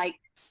interesting like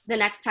the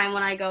next time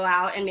when I go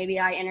out and maybe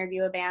I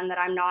interview a band that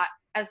I'm not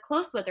as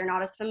close with or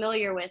not as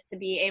familiar with to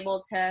be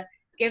able to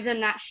give them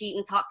that sheet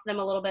and talk to them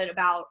a little bit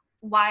about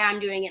why I'm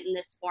doing it in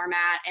this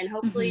format. And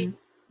hopefully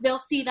they'll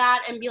see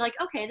that and be like,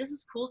 okay, this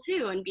is cool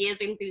too, and be as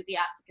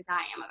enthusiastic as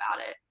I am about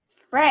it.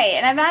 Right.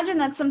 And I imagine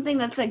that's something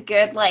that's a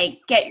good,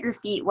 like, get your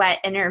feet wet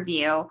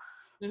interview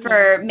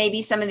for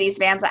maybe some of these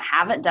bands that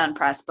haven't done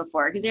press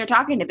before, because you're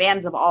talking to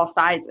bands of all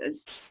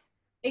sizes.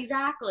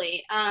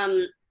 Exactly.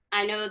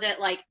 I know that,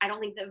 like, I don't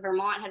think that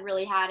Vermont had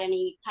really had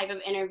any type of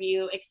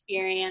interview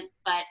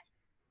experience, but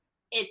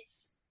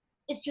it's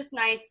just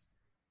nice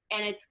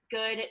and it's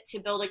good to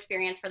build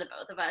experience for the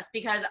both of us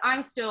because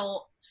I'm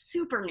still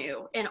super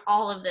new in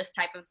all of this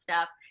type of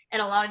stuff.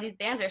 And a lot of these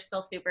bands are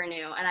still super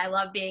new. And I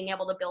love being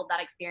able to build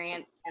that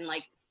experience and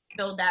like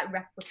build that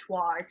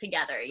repertoire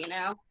together, you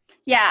know?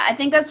 Yeah, I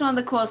think that's one of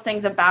the coolest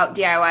things about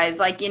DIY is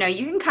like, you know,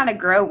 you can kind of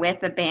grow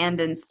with the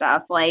band and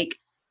stuff. Like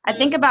I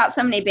think about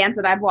so many bands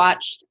that I've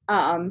watched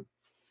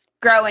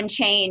grow and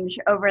change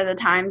over the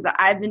times that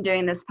I've been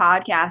doing this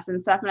podcast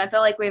and stuff. And I feel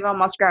like we've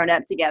almost grown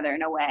up together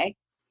in a way.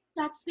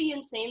 That's the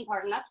insane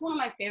part. And that's one of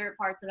my favorite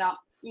parts about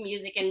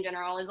music in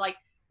general is like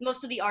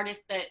most of the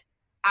artists that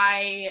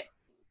I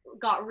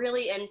got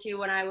really into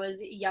when I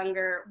was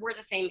younger were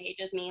the same age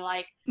as me.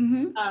 Like,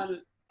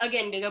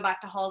 again, to go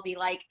back to Halsey,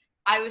 like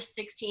I was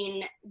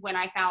 16 when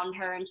I found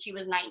her and she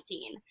was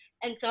 19.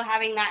 And so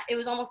having that, it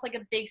was almost like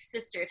a big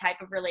sister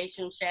type of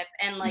relationship.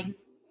 And like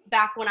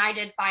back when I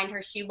did find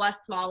her, she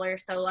was smaller.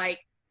 So like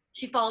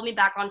she followed me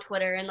back on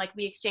Twitter and like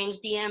we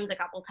exchanged DMs a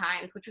couple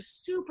times, which was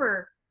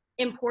super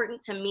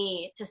important to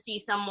me to see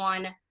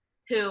someone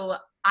who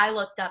I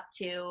looked up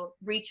to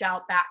reach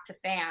out back to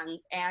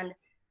fans. And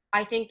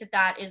I think that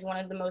that is one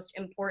of the most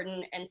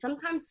important and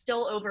sometimes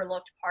still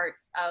overlooked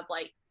parts of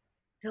like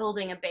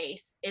building a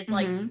base is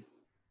like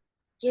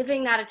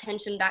giving that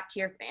attention back to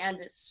your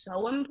fans is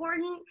so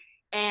important,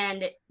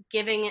 and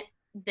giving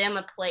them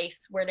a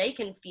place where they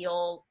can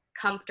feel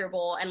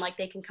comfortable and like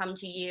they can come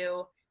to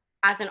you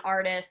as an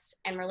artist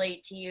and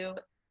relate to you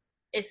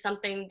is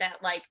something that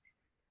like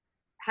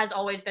has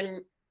always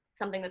been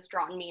something that's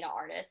drawn me to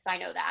artists. I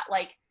know that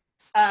like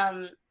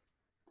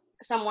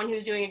someone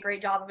who's doing a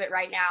great job of it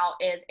right now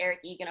is Eric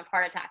Egan of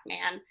Heart Attack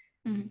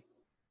Man.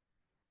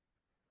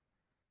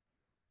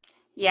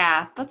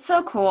 Yeah, that's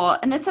so cool.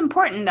 And it's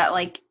important that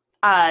like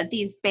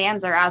these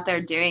bands are out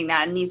there doing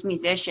that and these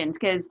musicians,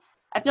 because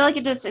I feel like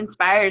it just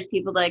inspires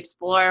people to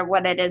explore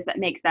what it is that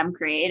makes them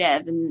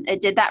creative. And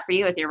it did that for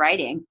you with your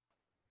writing.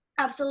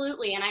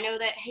 Absolutely. And I know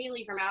that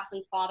Haley from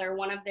Absent Father,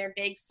 one of their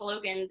big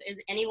slogans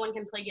is anyone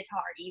can play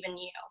guitar, even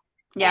you.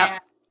 Yeah.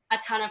 A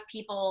ton of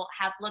people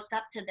have looked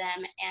up to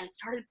them and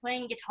started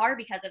playing guitar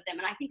because of them.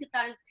 And I think that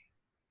that is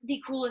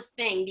the coolest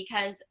thing,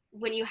 because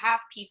when you have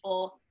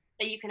people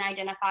that you can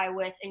identify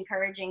with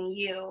encouraging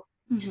you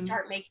to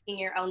start making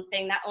your own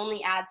thing, that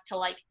only adds to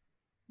like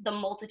the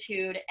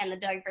multitude and the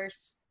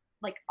diverse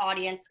like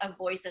audience of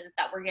voices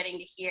that we're getting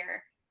to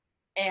hear.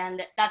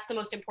 And that's the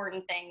most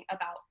important thing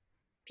about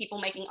people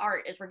making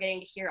art, is we're getting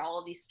to hear all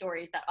of these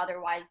stories that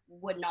otherwise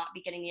would not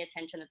be getting the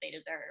attention that they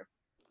deserve.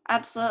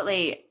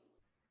 Absolutely.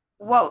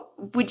 What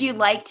would you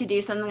like to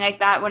do something like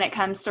that when it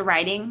comes to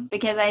writing?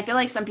 Because I feel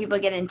like some people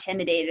get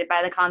intimidated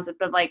by the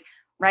concept of like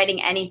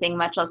writing anything,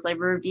 much less like a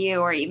review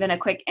or even a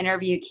quick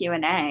interview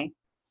Q&A.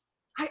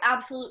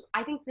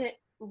 I think that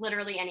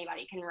literally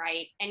anybody can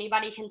write.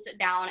 Anybody can sit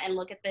down and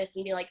look at this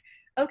and be like,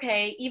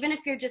 okay, even if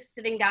you're just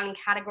sitting down and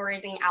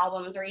categorizing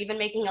albums or even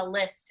making a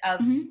list of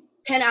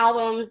 10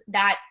 albums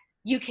that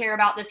you care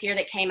about this year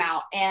that came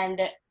out. And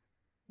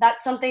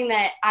that's something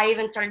that I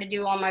even started to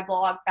do on my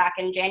blog back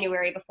in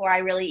January before I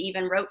really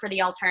even wrote for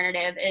The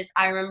Alternative. Is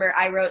I remember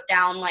I wrote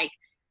down like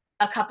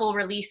a couple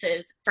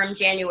releases from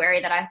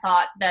January that I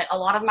thought that a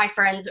lot of my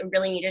friends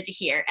really needed to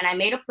hear. And I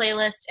made a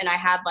playlist, and I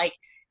had like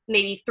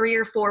maybe 3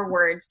 or 4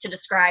 words to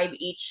describe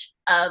each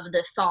of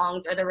the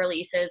songs or the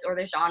releases or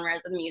the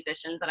genres of the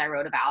musicians that I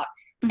wrote about.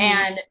 Mm-hmm.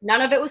 And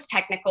none of it was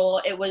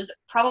technical. It was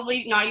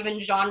probably not even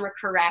genre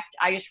correct.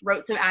 I just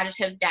wrote some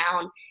adjectives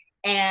down.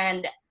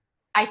 And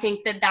I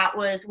think that that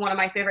was one of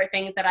my favorite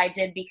things that I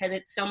did, because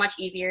it's so much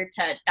easier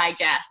to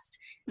digest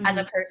as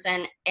a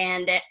person.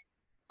 And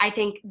I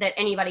think that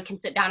anybody can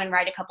sit down and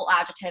write a couple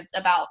adjectives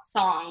about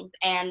songs,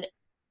 and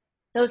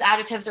those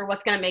adjectives are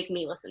what's going to make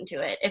me listen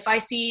to it. If I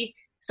see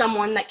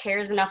someone that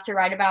cares enough to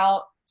write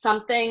about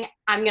something,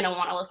 I'm going to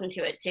want to listen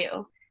to it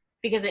too,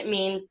 because it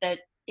means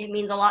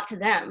a lot to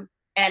them.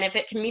 And if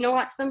it can mean a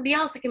lot to somebody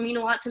else, it can mean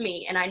a lot to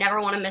me. And I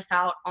never want to miss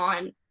out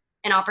on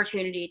an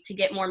opportunity to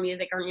get more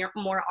music or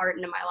more art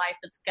into my life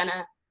that's going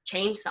to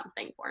change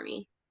something for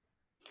me.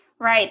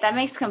 Right. That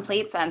makes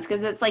complete sense,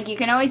 because it's like you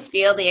can always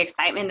feel the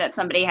excitement that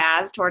somebody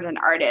has toward an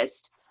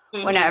artist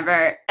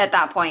whenever at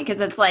that point.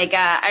 Because it's like,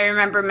 I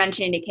remember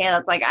mentioning to Kayla,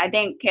 it's like, I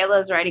think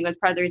Kayla's writing was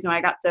part of the reason why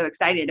I got so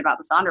excited about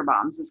the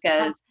Sonderbombs, is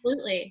because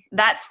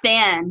that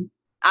stand,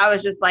 I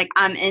was just like,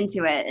 I'm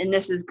into it and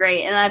this is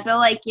great. And I feel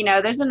like,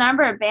 there's a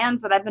number of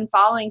bands that I've been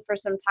following for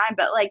some time,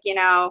 but like,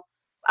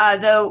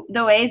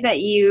 the ways that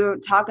you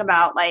talk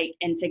about like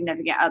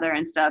Insignificant Other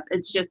and stuff,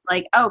 it's just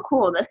like, oh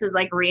cool, this is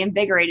like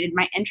reinvigorated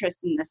my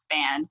interest in this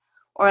band.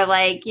 Or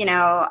like,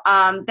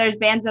 there's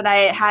bands that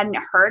I hadn't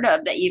heard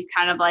of that you've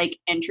kind of like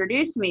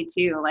introduced me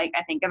to. Like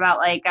I think about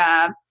like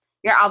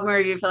your album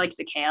review for like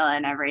Cicala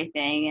and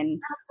everything, and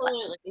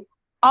absolutely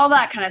all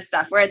that kind of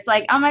stuff, where it's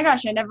like, oh my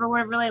gosh, I never would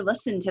have really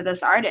listened to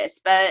this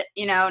artist, but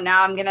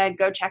now I'm gonna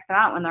go check them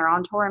out when they're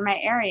on tour in my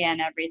area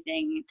and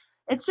everything.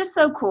 It's just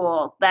so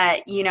cool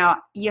that,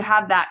 you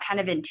have that kind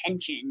of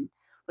intention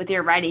with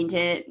your writing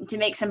to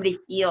make somebody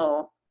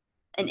feel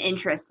an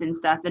interest in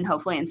stuff and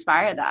hopefully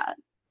inspire that.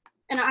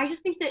 And I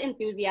just think that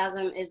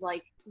enthusiasm is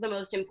like the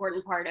most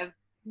important part of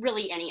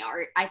really any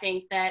art. I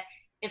think that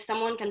if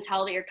someone can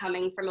tell that you're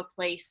coming from a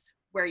place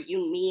where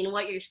you mean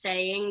what you're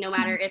saying, no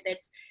matter if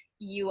it's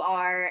you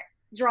are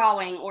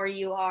drawing or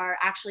you are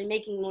actually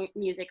making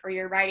music or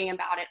you're writing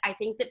about it, I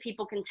think that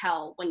people can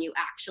tell when you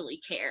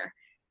actually care.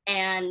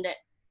 And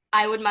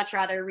I would much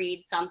rather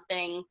read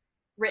something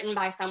written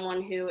by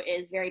someone who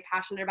is very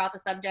passionate about the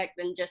subject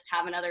than just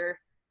have another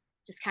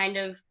just kind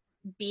of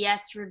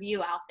BS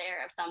review out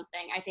there of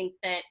something. I think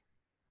that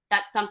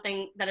that's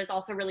something that is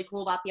also really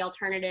cool about the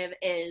alternative,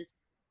 is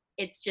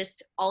it's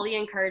just all the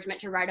encouragement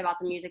to write about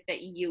the music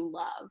that you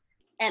love.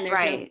 And there's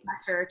no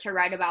pressure to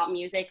write about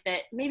music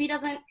that maybe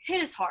doesn't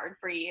hit as hard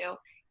for you.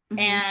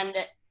 And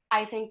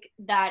I think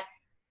that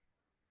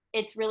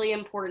it's really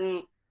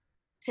important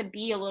to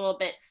be a little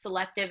bit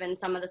selective in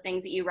some of the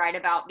things that you write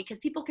about, because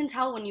people can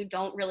tell when you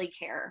don't really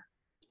care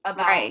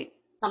about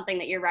something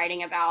that you're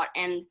writing about.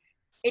 And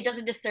it does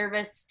a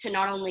disservice to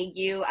not only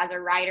you as a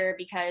writer,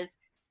 because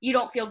you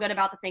don't feel good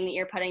about the thing that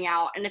you're putting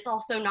out. And it's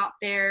also not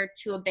fair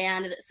to a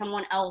band that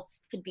someone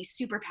else could be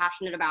super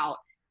passionate about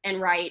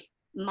and write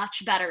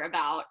much better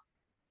about,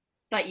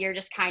 but you're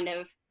just kind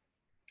of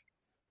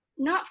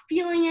not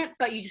feeling it,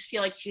 but you just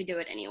feel like you should do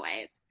it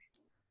anyways.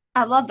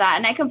 I love that.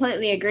 And I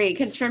completely agree.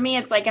 Because for me,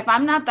 it's like, if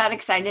I'm not that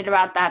excited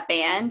about that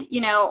band,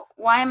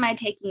 why am I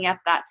taking up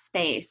that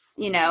space?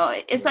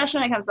 Especially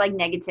when it comes to like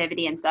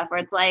negativity and stuff, where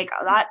it's like,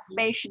 oh, that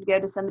space should go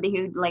to somebody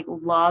who like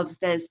loves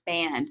this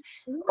band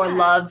or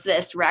loves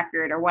this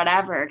record or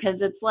whatever.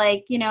 Because it's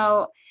like,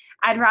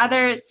 I'd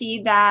rather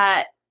see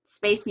that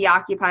space be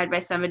occupied by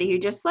somebody who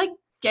just like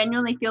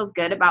genuinely feels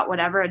good about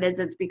whatever it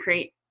is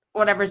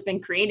whatever's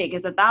been created.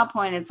 Because at that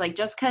point, it's like,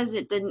 just because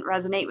it didn't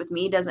resonate with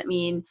me doesn't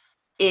mean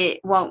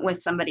it won't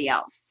with somebody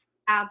else.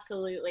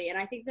 Absolutely. And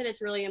I think that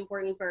it's really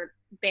important for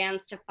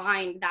bands to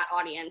find that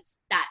audience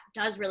that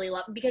does really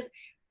love, because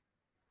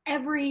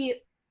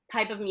every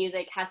type of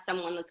music has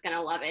someone that's going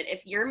to love it.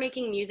 If you're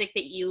making music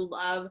that you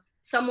love,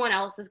 someone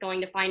else is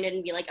going to find it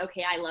and be like,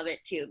 okay, I love it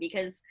too,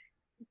 because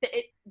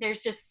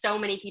there's just so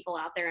many people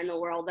out there in the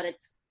world that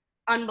it's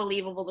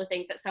unbelievable to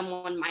think that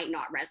someone might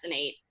not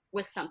resonate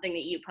with something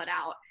that you put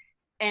out.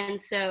 And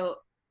so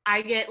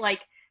I get like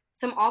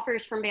some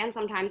offers from bands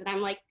sometimes, and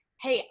I'm like,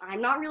 hey,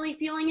 I'm not really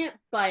feeling it,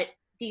 but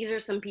these are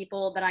some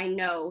people that I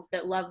know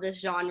that love this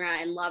genre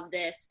and love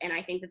this, and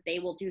I think that they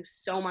will do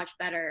so much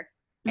better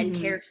and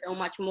care so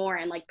much more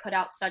and like put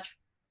out such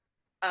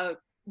a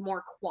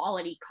more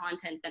quality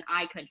content than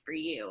I could for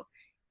you.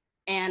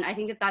 And I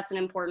think that that's an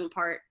important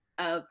part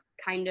of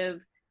kind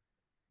of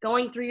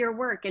going through your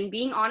work and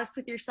being honest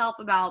with yourself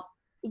about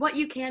what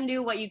you can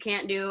do, what you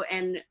can't do,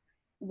 and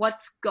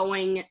what's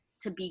going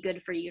to be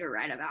good for you to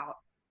write about.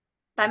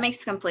 That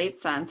makes complete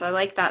sense. I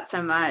like that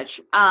so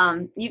much.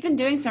 You've been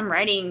doing some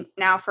writing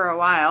now for a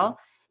while,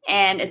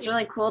 and it's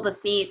really cool to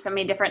see so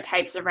many different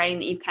types of writing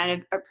that you've kind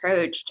of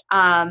approached.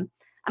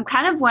 I'm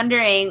kind of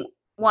wondering,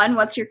 one,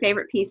 what's your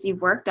favorite piece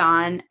you've worked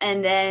on?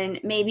 And then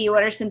maybe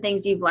what are some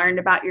things you've learned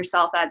about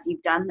yourself as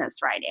you've done this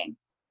writing?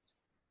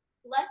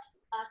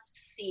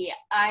 See,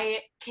 I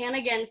can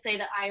again say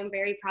that I am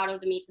very proud of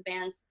the Meet the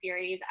Band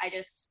series. I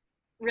just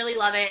really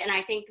love it, and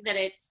I think that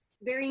it's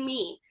very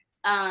me.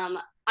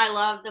 I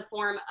love the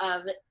form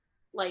of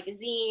like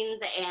zines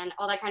and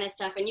all that kind of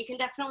stuff, and you can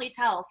definitely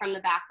tell from the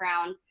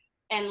background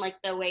and like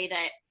the way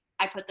that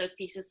I put those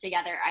pieces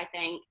together, I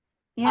think.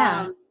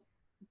 Yeah.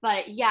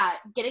 But yeah,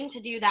 getting to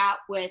do that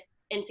with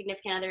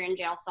Insignificant Other and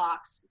Jail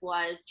Socks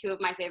was two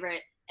of my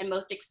favorite and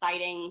most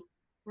exciting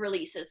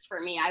releases for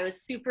me. I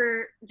was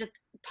super just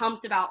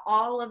pumped about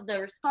all of the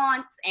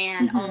response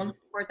and all of the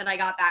support that I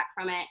got back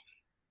from it.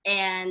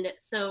 And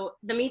so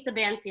the Meet the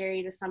Band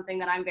series is something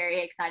that I'm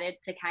very excited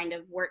to kind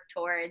of work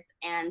towards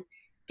and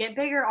get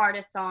bigger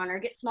artists on or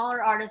get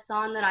smaller artists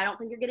on that I don't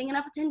think are getting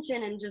enough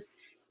attention. And just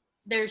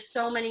there's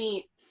so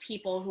many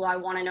people who I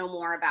want to know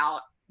more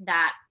about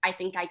that I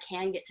think I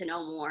can get to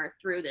know more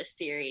through this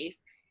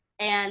series.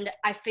 And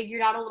I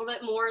figured out a little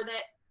bit more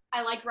that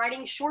I like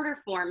writing shorter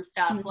form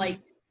stuff. Like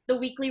the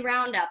weekly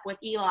roundup with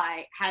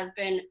Eli has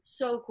been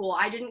so cool.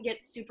 I didn't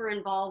get super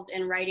involved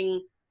in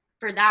writing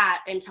for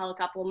that until a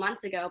couple of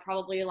months ago,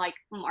 probably like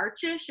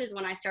Marchish is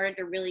when I started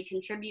to really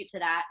contribute to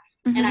that.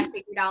 And I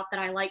figured out that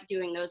I like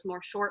doing those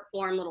more short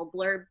form little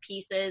blurb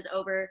pieces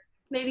over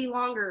maybe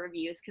longer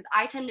reviews, because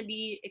I tend to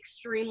be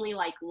extremely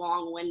like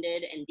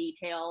long-winded and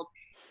detailed,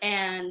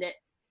 and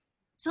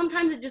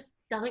sometimes it just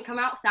doesn't come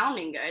out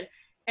sounding good.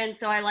 And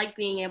so I like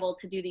being able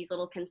to do these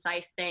little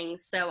concise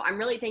things. So I'm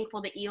really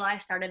thankful that Eli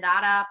started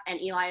that up,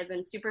 and Eli has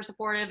been super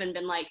supportive and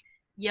been like,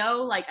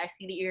 yo, like I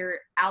see that you're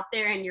out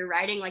there and you're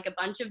writing like a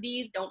bunch of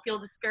these, don't feel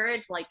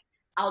discouraged, like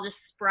I'll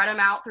just spread them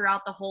out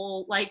throughout the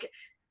whole like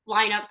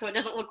lineup so it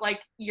doesn't look like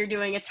you're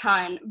doing a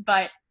ton.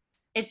 But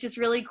it's just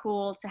really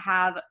cool to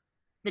have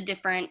the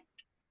different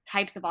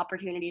types of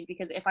opportunities,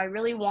 because if I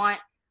really want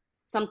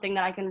something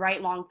that I can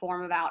write long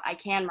form about, I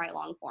can write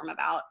long form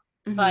about.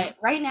 But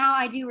right now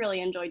I do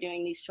really enjoy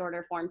doing these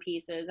shorter form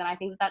pieces, and I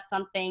think that that's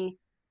something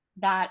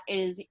that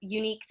is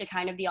unique to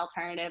kind of the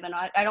alternative, and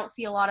I don't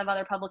see a lot of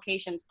other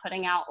publications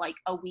putting out like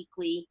a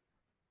weekly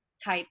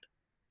type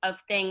of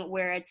thing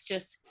where it's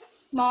just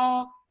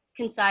small,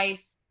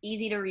 concise,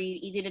 easy to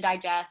read, easy to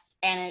digest,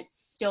 and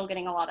it's still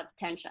getting a lot of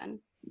attention.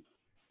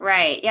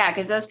 Right. Yeah,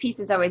 because those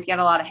pieces always get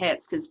a lot of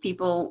hits because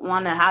people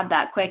want to have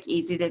that quick,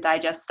 easy to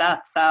digest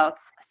stuff. So it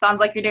sounds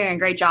like you're doing a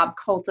great job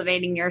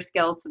cultivating your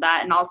skills to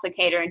that and also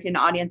catering to an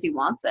audience who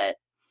wants it.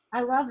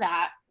 I love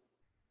that.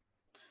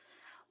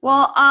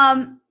 Well,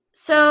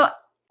 so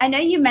I know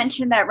you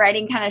mentioned that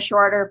writing kind of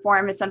shorter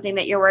form is something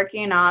that you're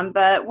working on,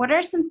 but what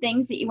are some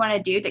things that you want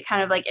to do to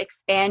kind of like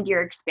expand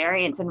your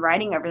experience in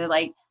writing over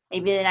like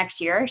maybe the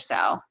next year or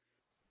so?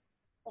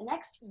 The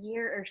next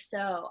year or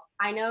so,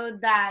 I know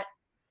that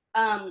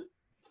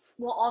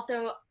well,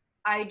 also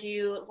I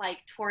do like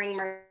touring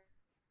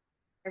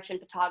merch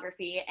and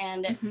photography,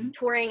 and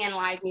touring and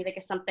live music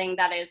is something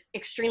that is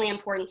extremely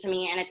important to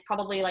me, and it's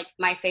probably like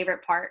my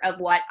favorite part of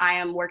what I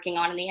am working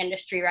on in the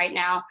industry right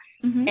now.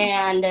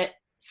 And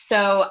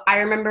so I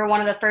remember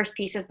one of the first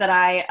pieces that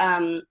I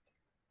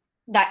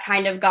that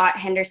kind of got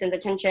Henderson's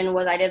attention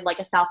was I did like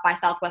a South by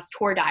Southwest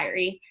tour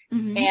diary,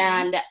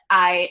 and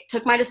I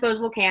took my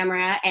disposable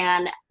camera,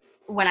 and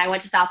when I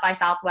went to South by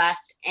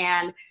Southwest,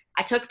 and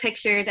I took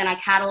pictures and I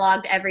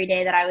cataloged every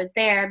day that I was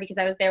there, because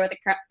I was there with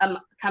a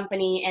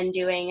company and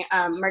doing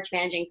merch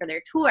managing for their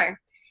tour.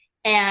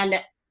 And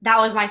that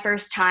was my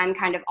first time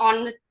kind of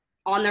on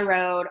the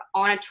road,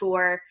 on a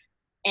tour.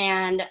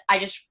 And I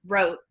just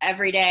wrote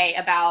every day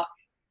about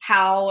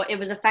how it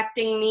was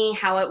affecting me,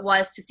 how it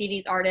was to see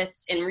these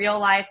artists in real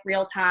life,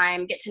 real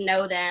time, get to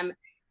know them,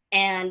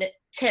 and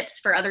tips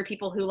for other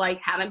people who like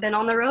haven't been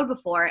on the road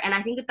before. And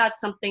I think that that's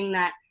something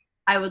that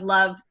I would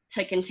love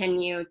to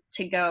continue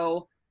to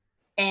go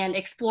and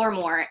explore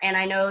more. And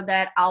I know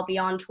that I'll be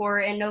on tour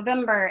in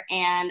November,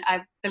 and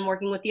I've been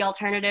working with the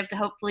alternative to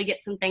hopefully get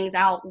some things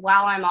out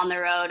while I'm on the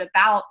road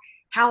about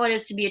how it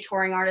is to be a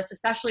touring artist,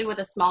 especially with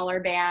a smaller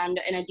band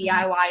in a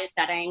DIY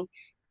setting.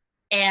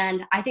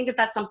 And I think that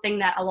that's something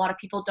that a lot of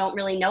people don't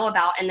really know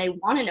about, and they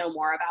want to know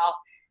more about,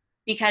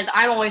 because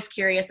I'm always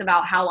curious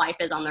about how life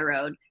is on the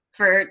road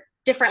for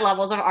different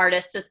levels of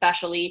artists,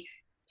 especially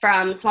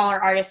from smaller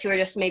artists who are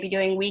just maybe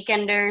doing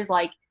weekenders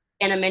like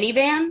in a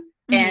minivan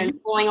and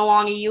pulling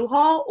along a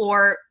U-Haul,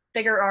 or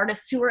bigger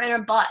artists who are in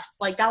a bus.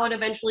 Like that would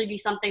eventually be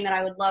something that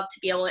I would love to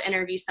be able to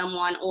interview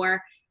someone, or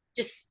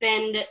just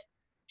spend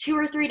 2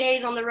 or 3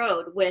 days on the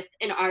road with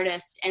an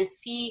artist and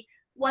see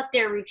what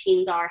their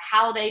routines are,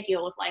 how they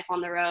deal with life on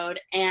the road.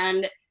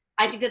 And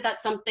I think that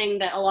that's something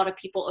that a lot of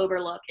people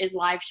overlook, is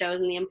live shows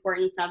and the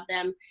importance of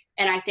them.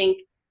 And I think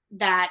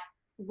that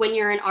when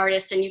you're an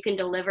artist and you can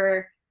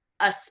deliver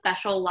a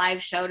special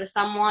live show to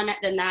someone,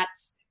 then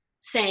that's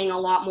saying a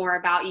lot more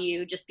about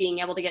you, just being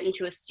able to get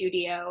into a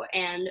studio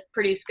and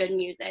produce good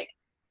music.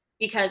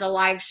 Because a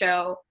live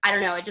show, I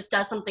don't know, it just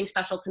does something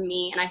special to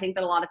me, and I think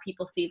that a lot of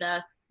people see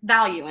the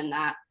value in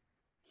that.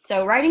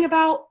 So writing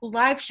about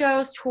live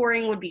shows,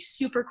 touring would be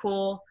super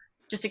cool.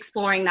 Just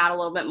exploring that a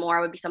little bit more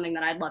would be something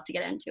that I'd love to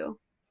get into.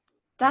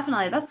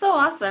 Definitely. That's so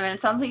awesome. And it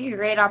sounds like a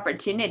great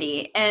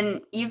opportunity. And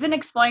you've been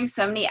exploring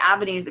so many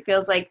avenues, it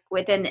feels like,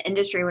 within the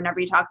industry whenever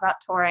you talk about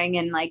touring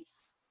and like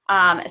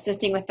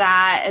assisting with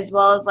that, as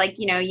well as like,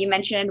 you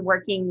mentioned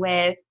working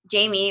with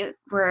Jamie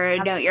for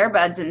No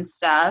Earbuds and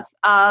stuff.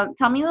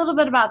 Tell me a little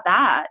bit about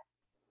that.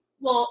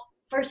 Well,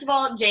 first of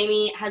all,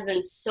 Jamie has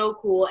been so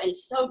cool and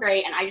so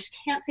great, and I just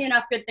can't say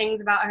enough good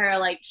things about her.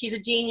 Like, she's a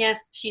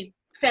genius. She's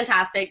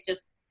fantastic,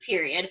 just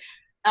period.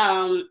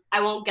 I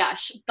won't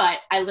gush, but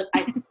I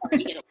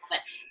already get a little bit.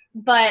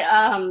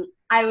 But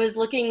I was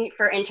looking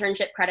for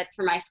internship credits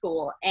for my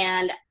school,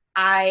 and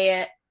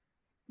I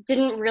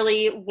didn't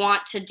really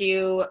want to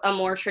do a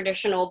more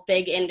traditional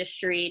big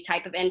industry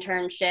type of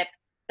internship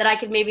that I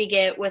could maybe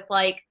get with,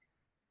 like,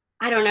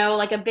 I don't know,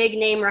 like a big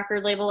name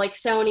record label like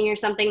Sony or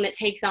something that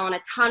takes on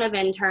a ton of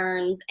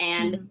interns,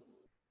 and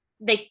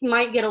they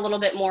might get a little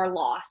bit more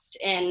lost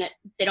and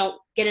they don't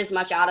get as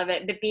much out of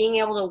it. But being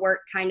able to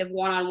work kind of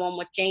one-on-one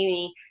with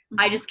Jamie,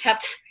 I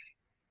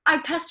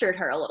pestered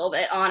her a little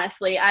bit,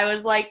 honestly. I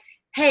was like,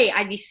 hey,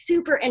 I'd be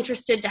super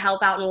interested to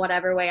help out in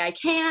whatever way I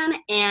can.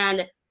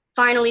 And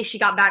finally she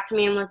got back to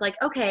me and was like,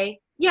 okay,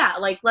 yeah,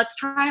 like let's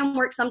try and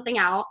work something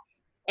out.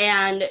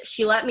 And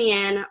she let me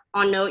in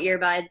on No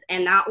Earbuds,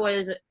 and that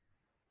was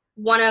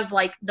one of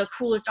like the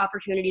coolest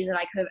opportunities that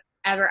I could have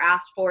ever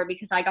asked for,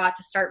 because I got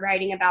to start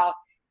writing about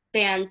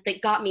bands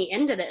that got me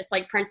into this.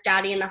 Like Prince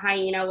Daddy and the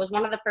Hyena was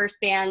one of the first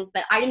bands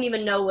that I didn't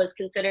even know was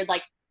considered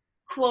like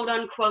quote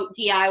unquote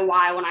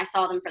DIY when I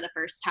saw them for the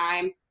first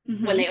time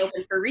when they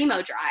opened for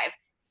Remo Drive.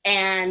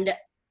 And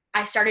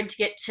I started to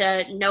get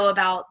to know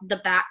about the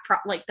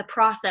the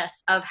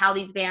process of how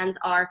these bands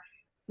are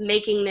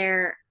making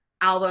their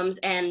albums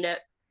and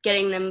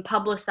getting them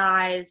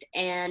publicized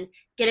and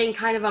getting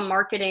kind of a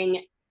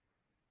marketing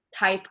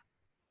type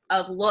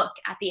of look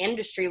at the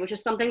industry, which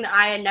is something that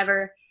I had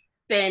never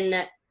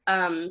been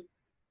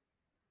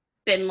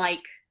like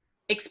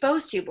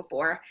exposed to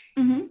before.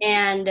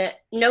 And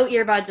No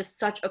Earbuds is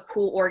such a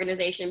cool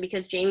organization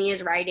because Jamie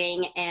is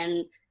writing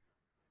and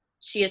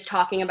she is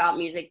talking about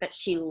music that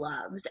she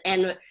loves,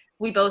 and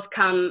we both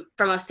come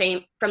from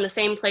the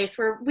same place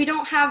where we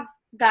don't have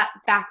that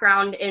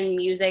background in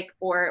music,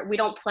 or we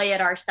don't play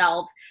it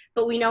ourselves,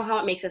 but we know how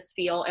it makes us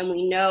feel, and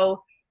we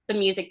know the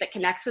music that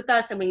connects with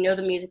us, and we know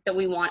the music that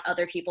we want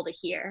other people to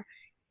hear.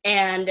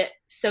 And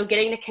so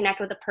getting to connect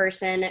with a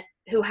person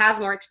who has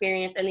more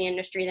experience in the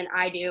industry than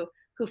I do,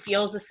 who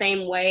feels the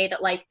same way,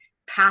 that like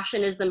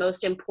passion is the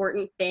most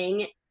important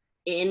thing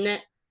in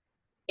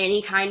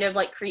any kind of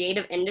like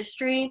creative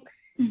industry,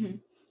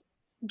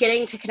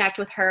 getting to connect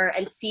with her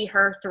and see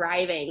her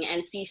thriving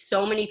and see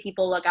so many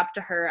people look up to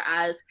her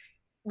as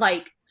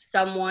like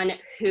someone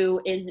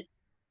who is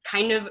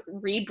kind of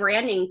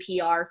rebranding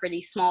PR for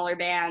these smaller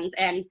bands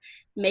and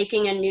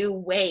making a new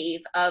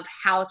wave of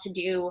how to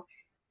do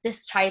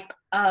this type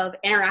of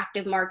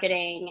interactive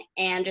marketing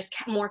and just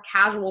more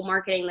casual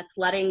marketing that's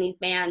letting these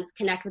bands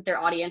connect with their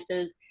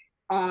audiences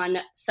on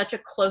such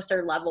a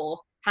closer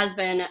level has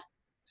been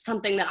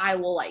something that I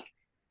will like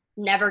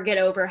never get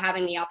over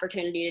having the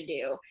opportunity to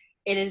do.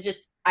 It is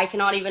just, I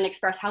cannot even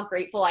express how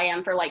grateful I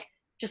am for like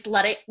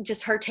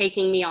just her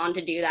taking me on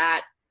to do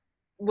that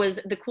was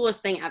the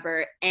coolest thing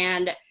ever.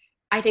 And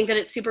I think that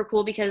it's super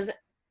cool because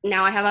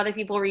now I have other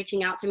people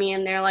reaching out to me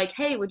and they're like,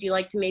 hey, would you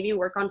like to maybe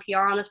work on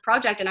PR on this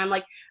project? And I'm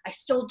like, I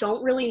still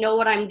don't really know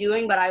what I'm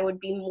doing, but I would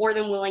be more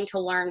than willing to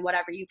learn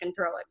whatever you can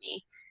throw at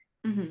me.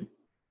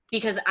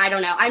 Because I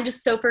don't know, I'm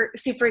just super,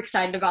 super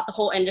excited about the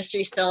whole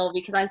industry still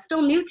because I'm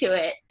still new to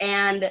it.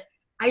 And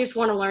I just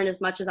want to learn as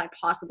much as I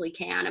possibly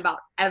can about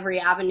every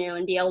avenue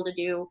and be able to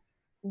do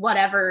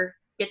whatever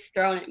gets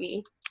thrown at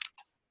me.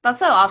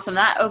 That's so awesome.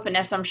 That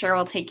openness, I'm sure,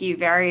 will take you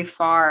very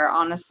far,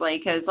 honestly,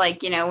 because,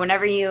 like,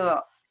 whenever you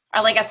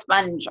are like a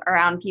sponge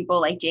around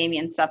people like Jamie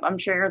and stuff, I'm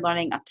sure you're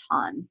learning a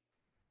ton.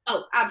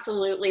 Oh,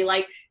 absolutely.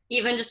 Like,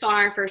 even just on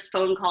our first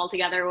phone call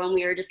together when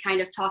we were just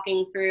kind of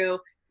talking through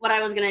what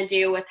I was going to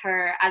do with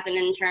her as an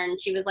intern,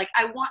 she was like,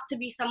 I want to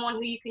be someone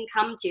who you can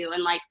come to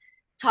and, like,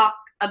 talk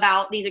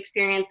about these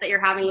experiences that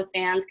you're having with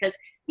bands because,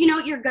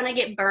 you're going to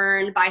get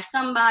burned by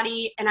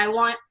somebody, and I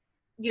want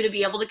you to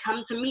be able to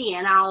come to me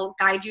and I'll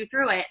guide you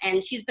through it.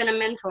 And she's been a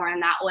mentor in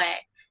that way.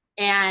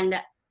 And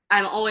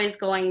I'm always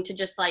going to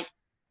just like,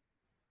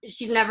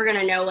 she's never going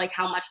to know like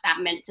how much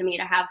that meant to me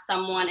to have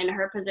someone in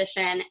her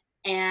position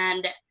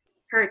and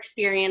her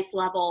experience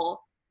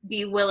level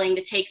be willing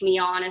to take me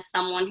on as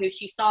someone who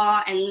she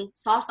saw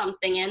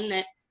something in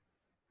that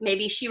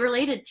maybe she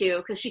related to.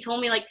 Because she told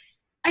me like,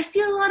 I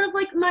see a lot of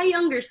like my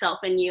younger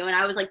self in you. And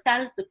I was like, that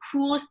is the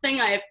coolest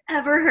thing I have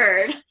ever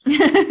heard.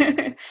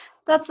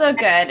 That's so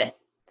good.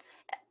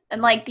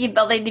 And like the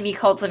ability to be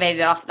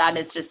cultivated off of that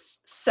is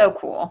just so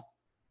cool.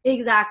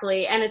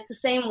 Exactly. And it's the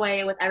same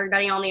way with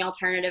everybody on the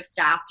alternative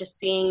staff, just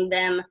seeing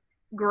them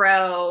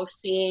grow,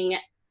 seeing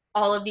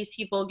all of these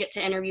people get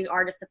to interview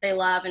artists that they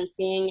love, and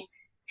seeing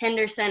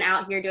Henderson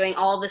out here doing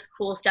all this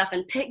cool stuff,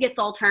 and Pitt Gets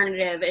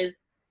Alternative is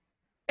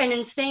an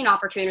insane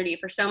opportunity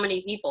for so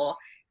many people.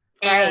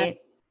 Right. And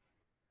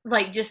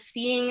like just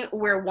seeing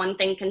where one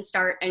thing can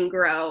start and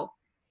grow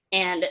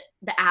and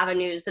the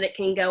avenues that it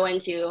can go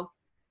into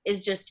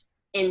is just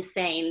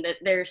insane. That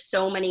there's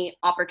so many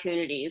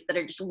opportunities that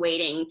are just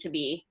waiting to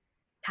be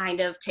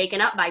kind of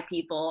taken up by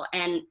people,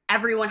 and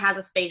everyone has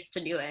a space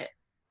to do it.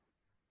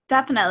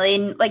 Definitely.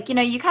 And like,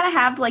 you kind of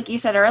have, like you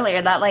said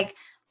earlier, that like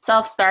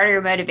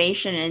self-starter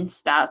motivation and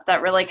stuff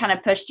that really kind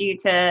of pushed you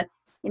to,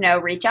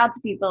 reach out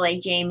to people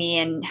like Jamie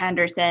and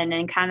Henderson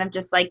and kind of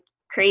just like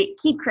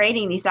keep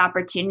creating these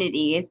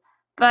opportunities.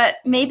 But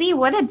maybe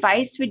what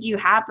advice would you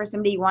have for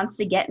somebody who wants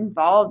to get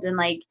involved in,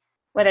 like,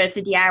 whether it's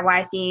the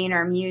DIY scene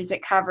or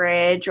music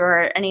coverage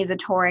or any of the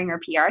touring or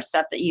PR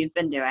stuff that you've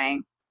been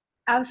doing?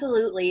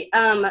 Absolutely.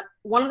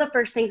 One of the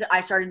first things that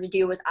I started to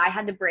do was I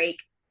had to break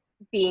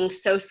being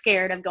so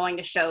scared of going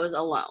to shows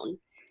alone.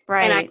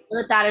 Right. And I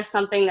know that is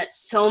something that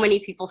so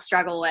many people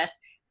struggle with,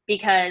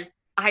 because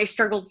I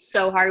struggled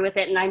so hard with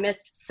it, and I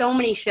missed so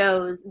many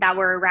shows that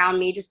were around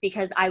me just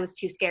because I was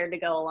too scared to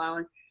go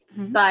alone.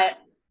 Mm-hmm. But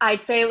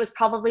I'd say it was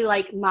probably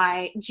like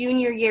my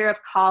junior year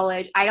of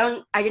college. I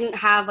didn't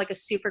have like a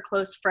super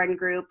close friend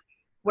group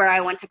where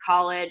I went to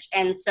college.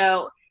 And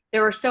so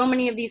there were so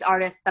many of these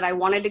artists that I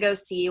wanted to go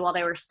see while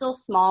they were still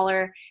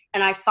smaller.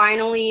 And I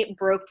finally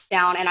broke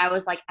down and I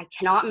was like, I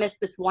cannot miss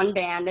this one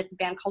band. It's a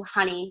band called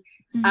Honey.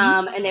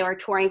 Mm-hmm. And they were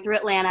touring through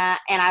Atlanta.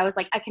 And I was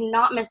like, I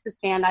cannot miss this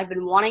band. I've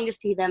been wanting to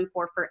see them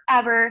for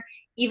forever.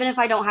 Even if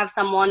I don't have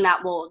someone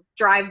that will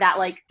drive that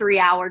like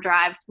 3-hour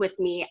drive with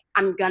me,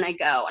 I'm going to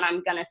go and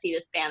I'm going to see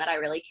this band that I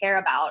really care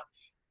about.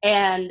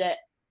 And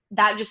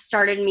that just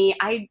started me.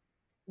 I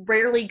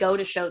rarely go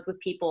to shows with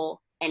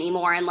people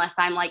anymore unless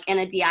I'm like in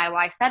a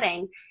DIY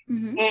setting.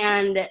 Mm-hmm.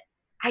 And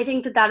I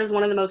think that is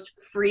one of the most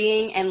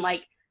freeing and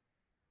like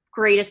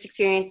greatest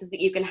experiences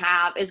that you can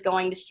have, is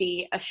going to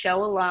see a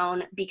show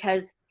alone,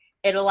 because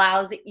it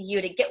allows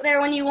you to get there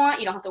when you want.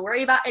 You don't have to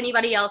worry about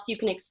anybody else. You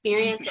can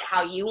experience it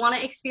how you want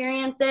to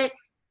experience it.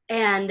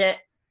 And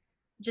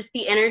just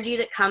the energy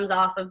that comes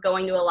off of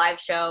going to a live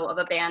show of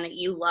a band that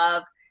you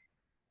love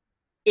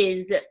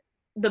is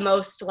the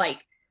most like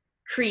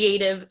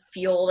creative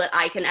fuel that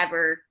I can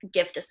ever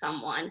give to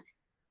someone.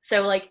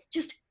 So like,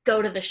 just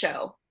go to the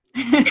show.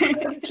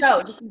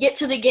 Just get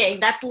to the gig.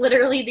 That's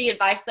literally the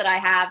advice that I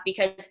have,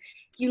 because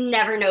you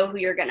never know who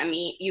you're going to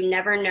meet. You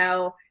never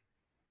know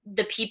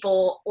the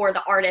people or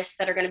the artists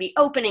that are going to be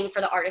opening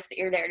for the artists that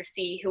you're there to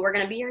see, who are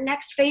going to be your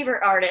next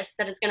favorite artist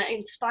that is going to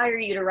inspire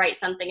you to write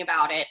something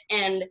about it.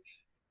 And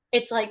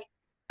it's like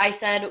I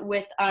said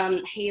with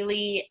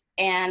Haley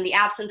and the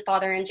Absent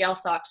Father and Jail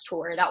Socks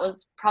tour, that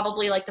was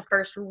probably like the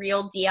first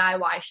real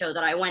DIY show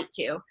that I went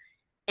to.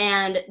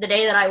 And the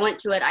day that I went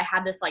to it, I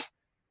had this like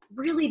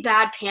really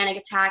bad panic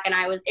attack, and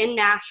I was in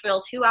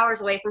Nashville 2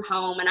 hours away from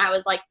home, and I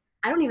was like,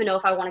 I don't even know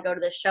if I want to go to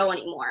this show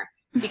anymore,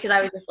 because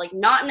I was just like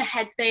not in a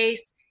headspace.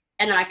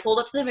 And then I pulled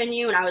up to the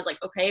venue and I was like,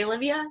 okay,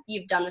 Olivia,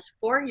 you've done this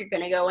before. You're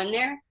going to go in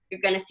there. You're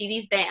going to see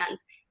these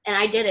bands. And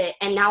I did it.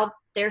 And now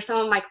they're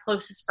some of my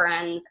closest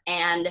friends,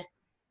 and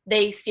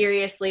they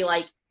seriously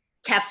like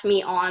kept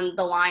me on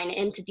the line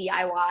into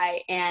DIY.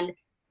 And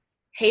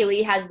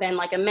Haley has been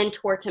like a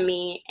mentor to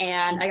me,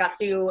 and I got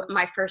to do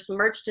my first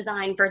merch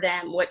design for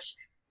them, which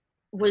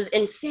was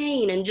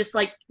insane. And just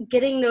like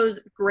getting those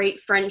great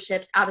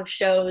friendships out of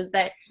shows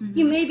that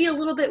you may be a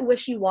little bit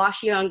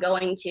wishy-washy on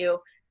going to,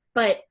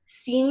 but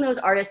seeing those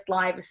artists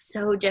live is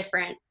so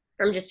different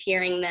from just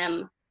hearing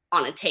them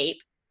on a tape.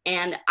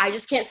 And I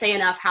just can't say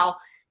enough how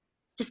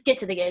just get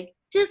to the gig.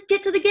 Just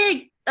get to the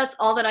gig. That's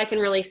all that I can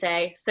really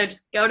say. So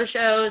just go to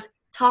shows,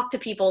 talk to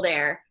people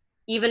there.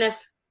 Even if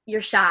you're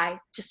shy,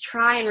 just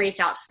try and reach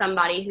out to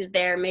somebody who's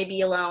there,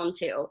 maybe alone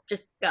too.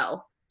 Just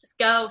go,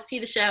 see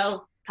the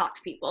show, talk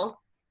to people.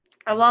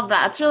 I love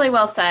that. It's really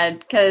well said,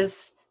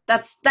 because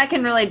that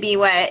can really be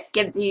what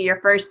gives you your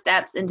first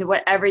steps into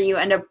whatever you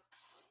end up,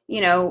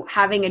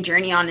 having a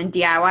journey on in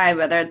DIY,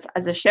 whether it's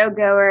as a show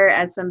goer,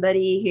 as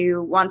somebody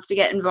who wants to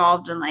get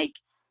involved in like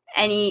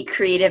any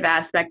creative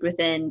aspect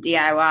within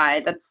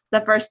DIY. That's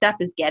the first step,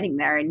 is getting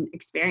there and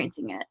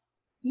experiencing it.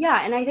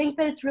 Yeah. And I think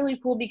that it's really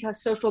cool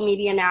because social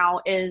media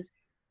now is,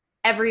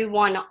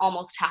 everyone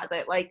almost has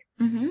it. Like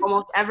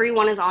almost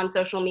everyone is on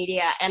social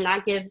media, and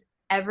that gives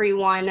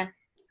everyone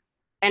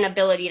an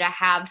ability to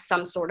have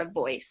some sort of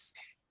voice.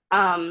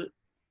 And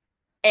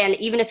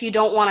even if you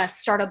don't want to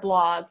start a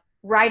blog,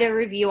 write a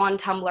review on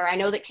Tumblr. I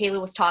know that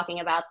Kayla was talking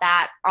about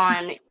that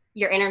on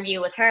your interview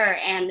with her,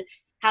 and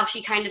how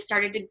she kind of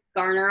started to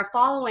garner a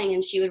following,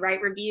 and she would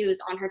write reviews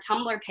on her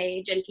Tumblr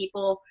page and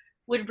people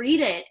would read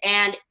it.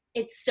 And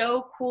it's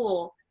so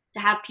cool to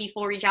have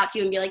people reach out to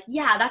you and be like,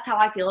 yeah, that's how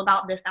I feel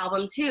about this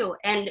album too.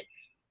 And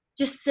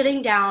just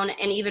sitting down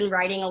and even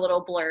writing a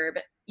little blurb,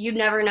 you'd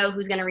never know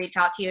who's going to reach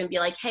out to you and be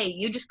like, hey,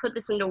 you just put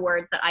this into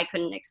words that I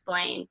couldn't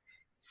explain.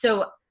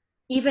 So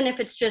even if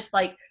it's just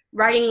like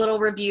writing little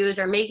reviews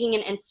or making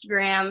an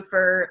Instagram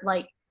for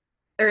like,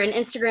 or an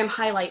Instagram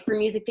highlight for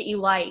music that you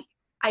like,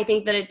 I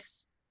think that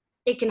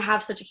it can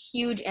have such a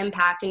huge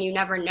impact, and you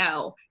never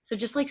know. So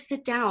just like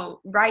sit down,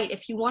 write.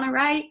 If you want to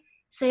write,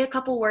 say a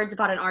couple words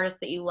about an artist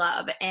that you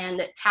love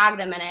and tag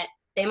them in it.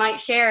 They might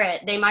share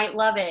it. They might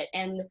love it.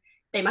 And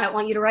they might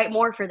want you to write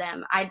more for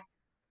them. I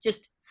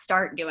just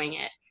start doing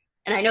it.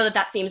 And I know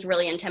that seems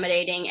really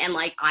intimidating, and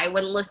like I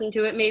wouldn't listen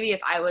to it maybe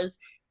if I was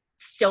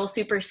still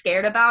super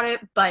scared about it,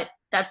 but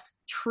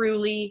that's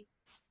truly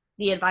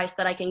the advice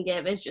that I can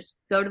give, is just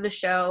go to the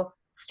show,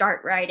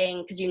 start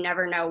writing, because you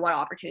never know what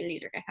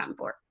opportunities are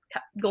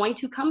going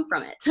to come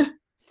from it.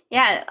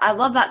 Yeah, I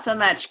love that so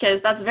much,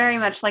 because that's very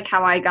much like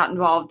how I got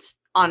involved,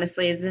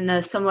 honestly, is in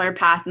a similar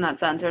path in that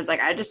sense. Where it's like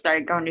I just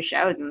started going to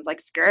shows and it's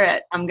like, screw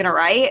it, I'm going to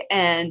write,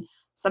 and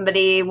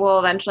somebody will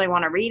eventually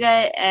want to read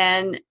it.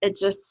 And it's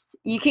just,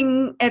 you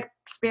can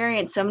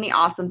experience so many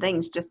awesome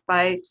things just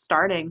by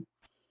starting.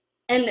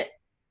 And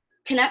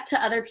connect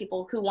to other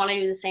people who want to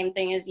do the same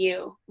thing as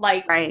you.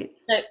 Like, right.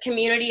 The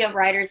community of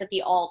writers at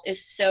the Alt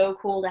is so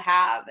cool to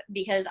have,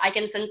 because I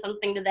can send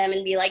something to them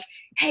and be like,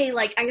 hey,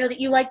 like, I know that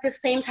you like the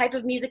same type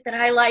of music that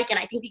I like, and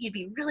I think that you'd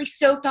be really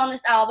stoked on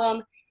this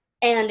album.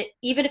 And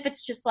even if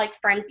it's just like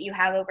friends that you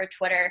have over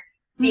Twitter,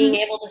 being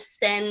able to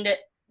send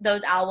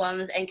those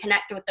albums and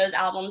connect with those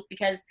albums,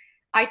 because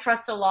I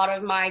trust a lot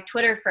of my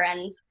Twitter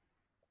friends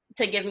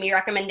to give me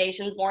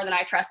recommendations more than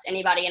I trust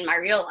anybody in my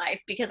real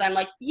life, because I'm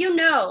like, you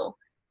know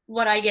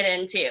what I get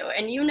into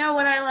and you know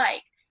what I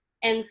like.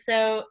 And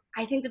so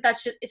I think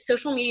that's just,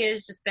 social media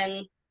has just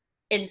been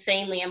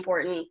insanely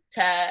important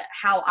to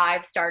how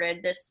I've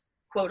started this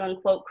quote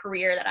unquote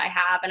career that I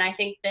have. And I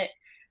think that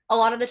a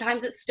lot of the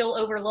times it's still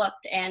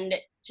overlooked, and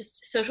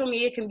just social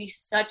media can be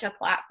such a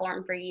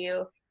platform for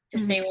you to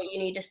say what you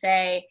need to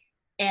say.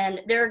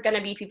 And there are going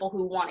to be people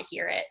who want to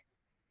hear it.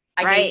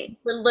 I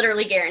can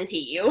literally guarantee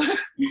you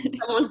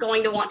someone's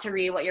going to want to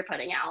read what you're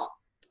putting out.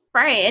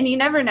 Right. And you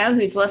never know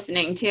who's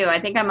listening too. I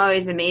think I'm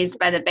always amazed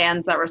by the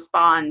bands that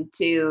respond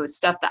to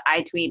stuff that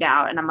I tweet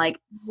out. And I'm like,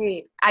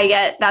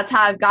 that's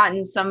how I've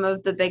gotten some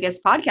of the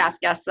biggest podcast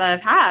guests that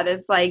I've had.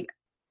 It's like,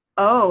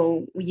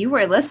 oh, you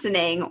were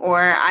listening,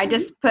 or I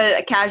just put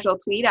a casual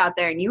tweet out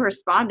there and you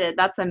responded.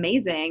 That's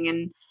amazing.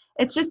 And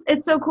it's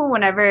so cool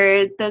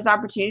whenever those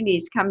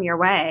opportunities come your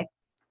way.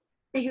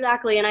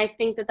 Exactly. And I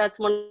think that that's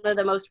one of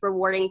the most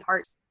rewarding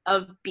parts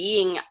of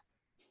being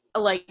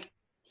like,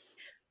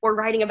 or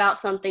writing about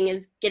something,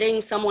 is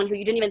getting someone who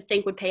you didn't even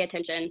think would pay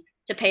attention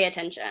to pay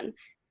attention.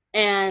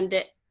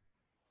 And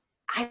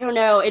I don't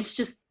know, it's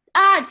just,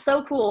 it's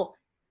so cool.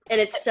 And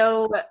it's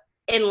so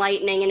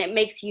enlightening, and it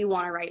makes you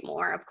want to write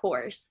more, of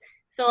course.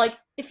 So like,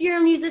 if you're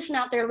a musician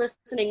out there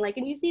listening, like,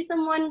 and you see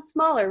someone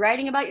smaller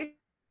writing about your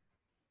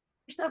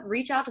stuff,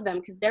 reach out to them,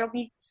 because they'll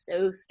be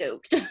so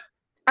stoked.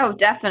 Oh,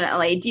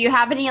 definitely. Do you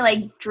have any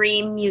like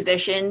dream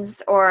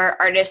musicians or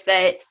artists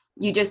that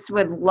you just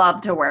would love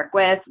to work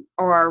with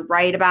or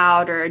write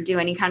about or do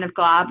any kind of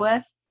collab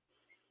with?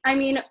 I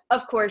mean,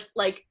 of course,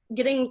 like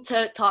getting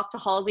to talk to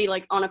Halsey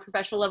like on a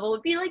professional level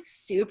would be like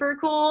super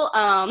cool.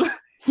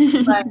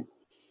 But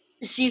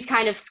she's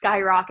kind of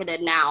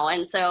skyrocketed now,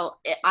 and so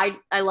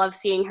I love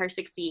seeing her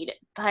succeed.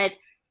 But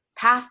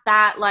past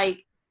that,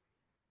 like,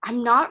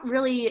 I'm not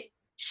really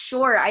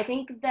sure. I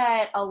think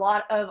that a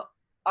lot of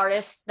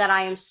artists that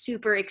I am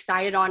super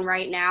excited on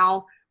right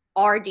now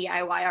are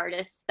DIY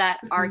artists that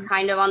are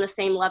kind of on the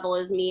same level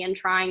as me and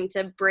trying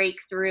to break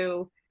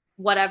through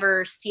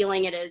whatever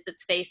ceiling it is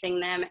that's facing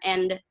them.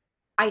 And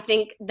I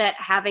think that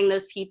having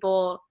those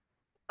people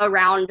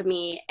around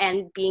me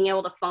and being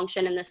able to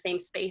function in the same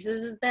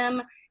spaces as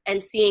them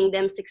and seeing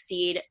them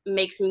succeed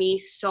makes me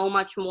so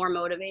much more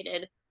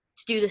motivated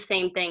to do the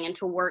same thing and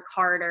to work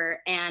harder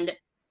and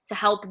to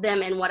help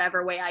them in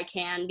whatever way I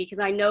can, because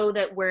I know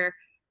that we're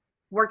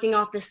working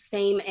off the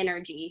same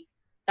energy.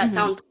 That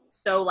sounds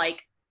so like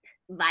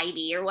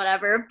vibey or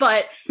whatever,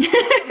 but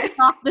it's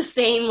off the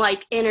same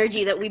like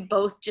energy that we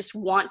both just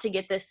want to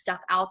get this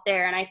stuff out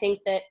there. And I think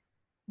that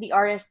the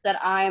artists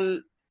that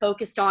I'm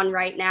focused on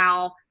right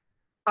now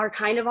are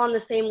kind of on the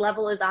same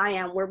level as I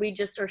am, where we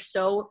just are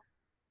so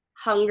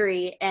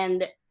hungry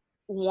and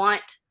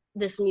want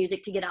this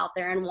music to get out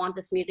there and want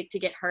this music to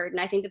get heard.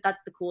 And I think that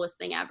that's the coolest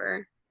thing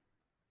ever.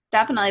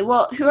 Definitely.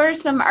 Well, who are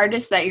some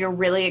artists that you're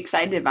really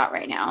excited about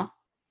right now?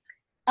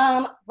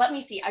 Let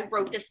me see. I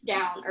wrote this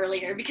down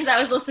earlier because I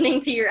was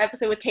listening to your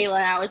episode with Kayla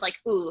and I was like,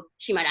 ooh,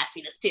 she might ask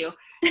me this too.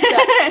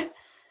 So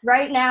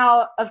right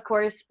now, of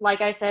course,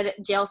 like I said,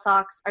 Jail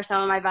Socks are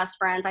some of my best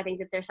friends. I think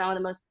that they're some of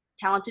the most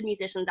talented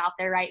musicians out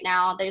there right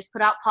now. They just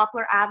put out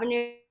Poplar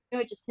Avenue.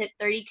 It just hit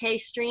 30K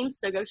streams,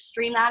 so go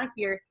stream that if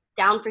you're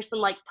down for some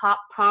like pop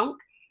punk.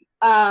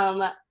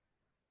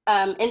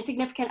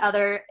 Insignificant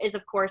Other is,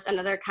 of course,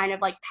 another kind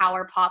of like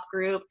power pop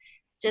group.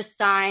 Just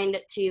signed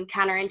to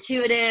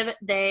Counterintuitive.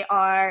 They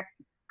are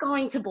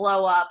going to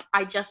blow up.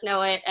 I just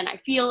know it and I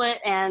feel it,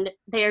 and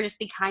they are just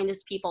the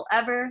kindest people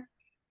ever.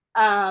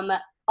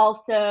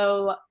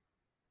 Also,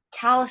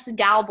 Callous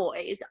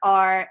Dowboys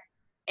are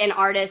an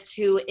artist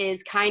who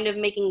is kind of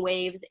making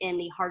waves in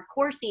the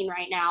hardcore scene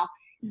right now.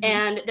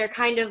 And they're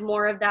kind of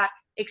more of that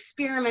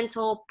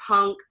experimental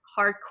punk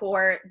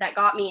hardcore that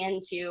got me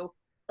into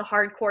the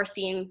hardcore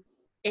scene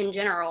in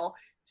general.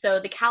 So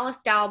the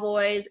Callous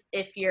Dowboys,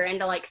 if you're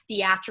into like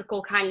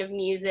theatrical kind of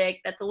music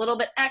that's a little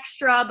bit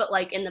extra, but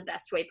like in the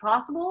best way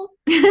possible.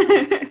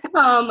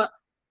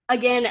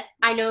 again,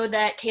 I know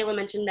that Kayla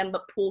mentioned them,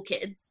 but Pool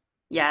Kids.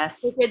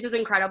 Yes. Pool Kids is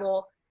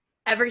incredible.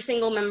 Every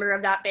single member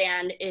of that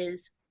band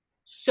is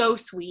so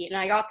sweet. And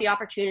I got the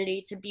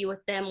opportunity to be with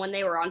them when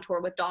they were on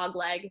tour with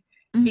Dogleg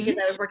because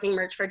I was working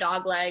merch for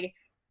Dogleg.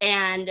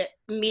 And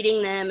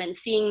meeting them and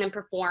seeing them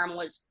perform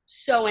was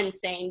so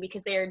insane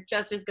because they are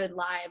just as good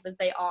live as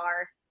they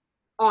are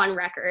on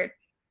record.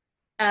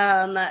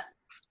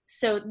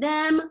 So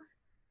them,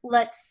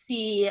 let's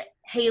see,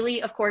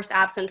 Haley, of course,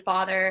 Absent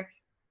Father,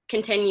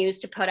 continues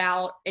to put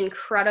out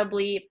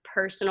incredibly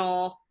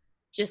personal,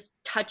 just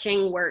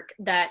touching work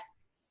that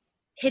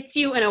hits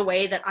you in a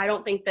way that I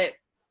don't think that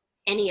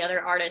any other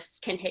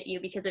artist can hit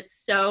you because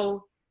it's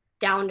so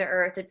down to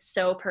earth, it's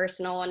so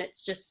personal, and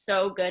it's just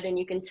so good, and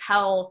you can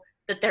tell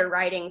that they're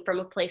writing from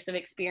a place of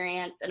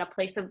experience and a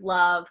place of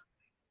love.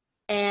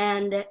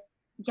 And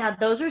yeah,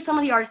 those are some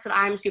of the artists that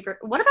I'm super.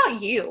 What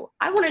about you?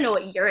 I want to know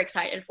what you're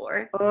excited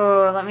for.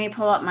 Oh, let me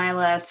pull up my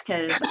list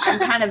because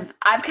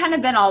I've kind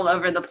of been all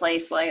over the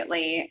place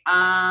lately.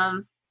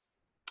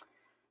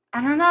 I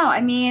don't know.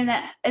 I mean,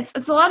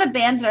 it's a lot of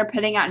bands that are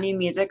putting out new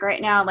music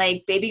right now.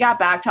 Like Baby Got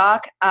Back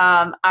Talk.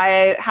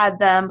 I had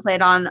them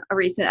played on a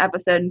recent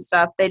episode and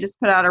stuff. They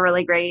just put out a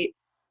really great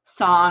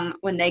song,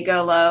 When They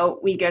Go Low,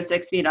 We Go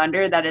 6 Feet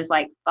Under. That is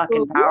like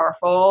fucking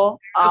powerful.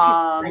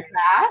 Like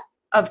that.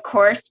 Of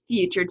course,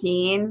 Future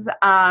Teens.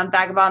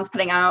 Vagabond's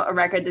putting out a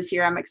record this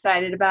year I'm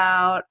excited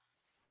about.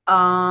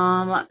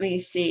 Let me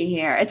see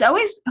here. It's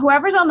always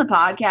whoever's on the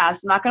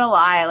podcast. I'm not gonna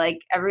lie. Like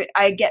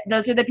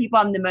those are the people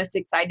I'm the most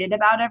excited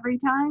about every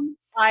time.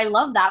 I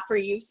love that for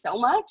you so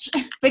much.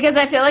 Because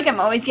I feel like I'm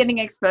always getting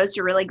exposed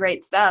to really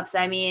great stuff. So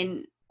I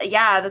mean,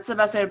 yeah, that's the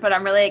best way to put it.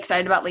 I'm really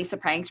excited about Lisa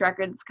Prank's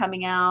record that's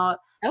coming out.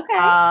 Okay.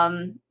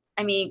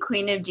 I mean,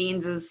 Queen of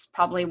Jeans is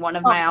probably one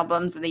of my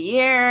albums of the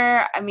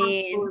year. I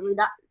mean,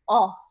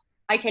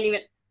 I can't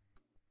even.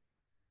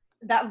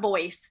 That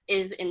voice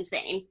is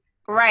insane.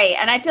 Right.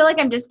 And I feel like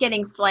I'm just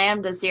getting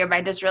slammed this year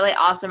by just really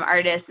awesome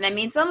artists. And I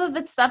mean, some of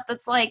it's stuff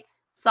that's like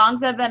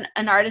songs that have been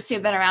an artist who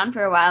have been around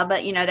for a while,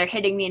 but you know, they're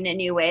hitting me in a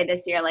new way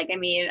this year. Like, I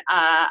mean,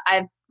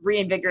 I've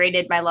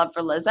reinvigorated my love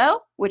for Lizzo,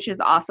 which is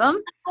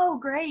awesome. Oh,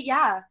 great.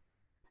 Yeah.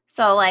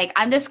 So like,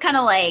 I'm just kind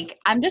of like,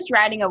 I'm just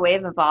riding a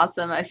wave of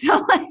awesome, I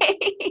feel like.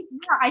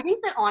 Yeah, I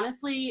think that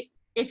honestly,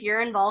 if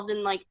you're involved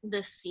in like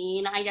the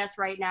scene, I guess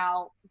right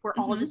now, we're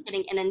all just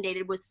getting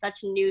inundated with such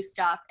new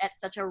stuff at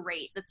such a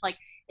rate that's like,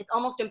 it's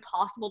almost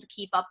impossible to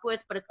keep up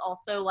with, but it's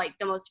also like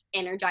the most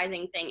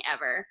energizing thing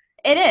ever.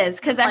 It is,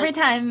 because every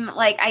time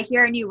like I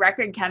hear a new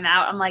record come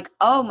out, I'm like,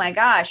 oh my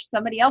gosh,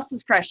 somebody else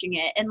is crushing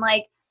it. And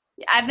like,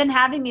 I've been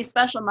having these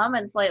special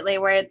moments lately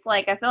where it's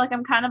like, I feel like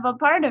I'm kind of a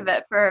part of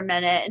it for a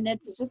minute. And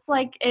it's just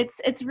like,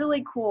 it's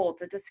really cool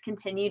to just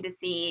continue to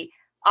see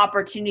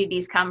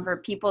opportunities come for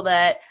people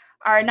that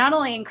are not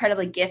only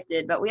incredibly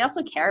gifted, but we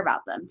also care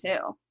about them too.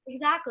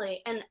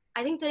 Exactly. And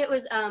I think that it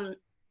was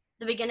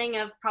the beginning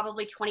of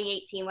probably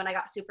 2018 when I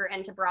got super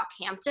into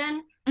Brockhampton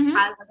as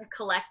like a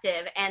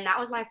collective. And that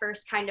was my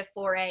first kind of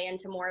foray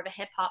into more of a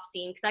hip hop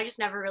scene because I just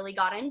never really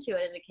got into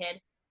it as a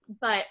kid.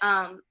 But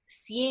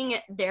seeing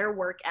their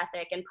work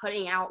ethic and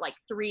putting out like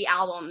 3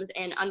 albums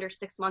in under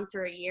 6 months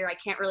or a year, I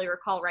can't really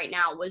recall right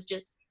now, was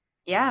just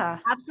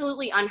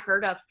absolutely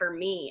unheard of for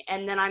me.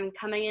 And then I'm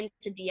coming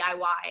into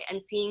DIY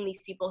and seeing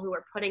these people who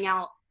are putting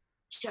out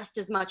just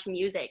as much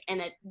music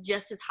and at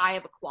just as high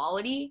of a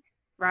quality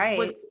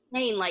was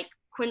insane. Like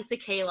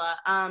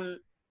Quinceañera,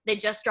 they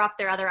just dropped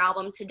their other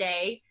album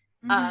today.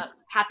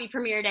 Happy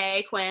premiere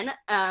day, Quinn.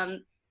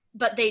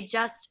 But they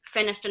just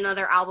finished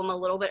another album a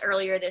little bit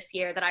earlier this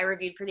year that I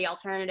reviewed for The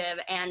Alternative,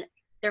 and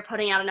they're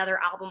putting out another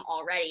album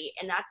already.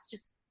 And that's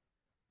just,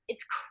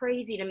 it's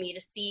crazy to me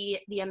to see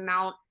the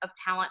amount of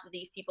talent that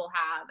these people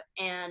have.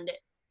 And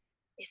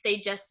if they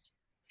just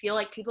feel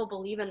like people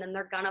believe in them,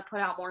 they're gonna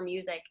put out more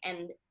music.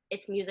 And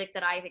it's music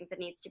that I think that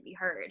needs to be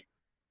heard.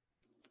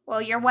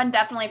 Well, you're one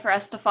definitely for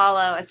us to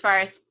follow as far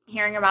as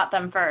hearing about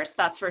them first.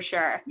 That's for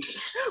sure.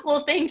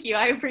 Well, thank you.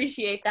 I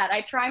appreciate that.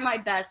 I try my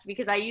best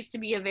because I used to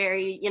be a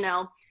very,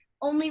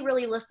 only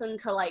really listen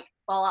to like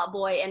Fall Out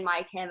Boy and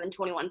My Kim and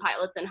 21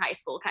 Pilots in high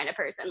school kind of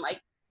person.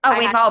 Like,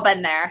 we've all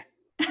been there.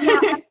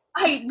 Yeah,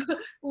 I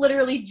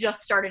literally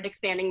just started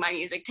expanding my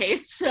music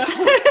taste, so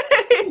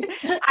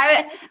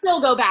I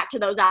still go back to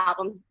those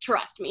albums.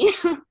 Trust me.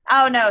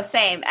 Oh no,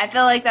 same. I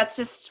feel like that's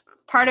just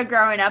part of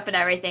growing up and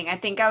everything. I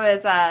think I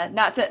was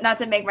not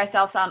to make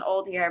myself sound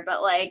old here,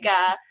 but like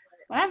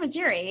when I was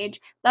your age,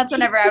 that's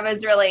whenever I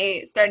was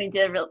really starting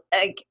to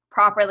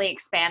properly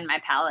expand my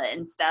palette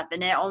and stuff,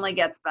 and it only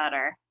gets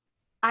better.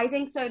 I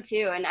think so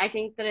too, and I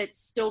think that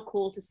it's still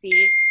cool to see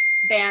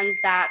bands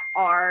that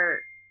are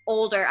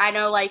older. I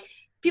know like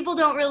people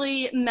don't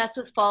really mess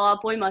with Fall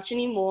Out Boy much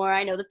anymore.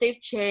 I know that they've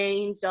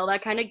changed, all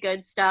that kind of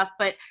good stuff,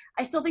 but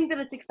I still think that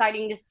it's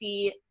exciting to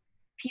see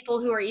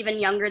people who are even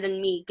younger than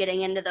me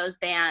getting into those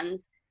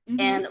bands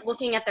and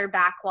looking at their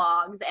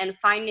backlogs and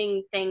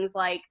finding things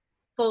like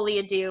Fully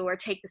Ado or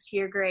Take This to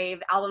Your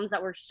Grave, albums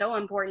that were so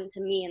important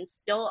to me and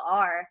still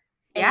are.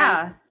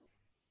 Yeah.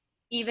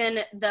 even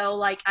though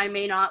like I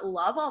may not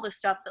love all the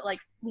stuff that like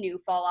new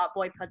Fall Out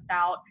Boy puts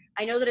out,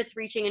 I know that it's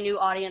reaching a new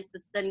audience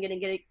that's then going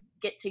to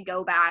get to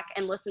go back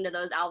and listen to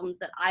those albums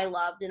that I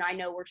loved and I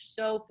know were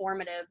so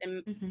formative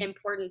and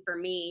important for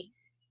me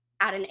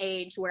at an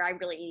age where I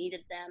really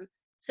needed them.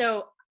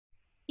 So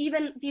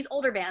even these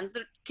older bands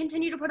that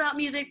continue to put out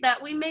music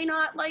that we may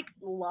not like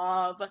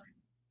love,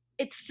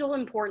 it's still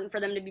important for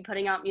them to be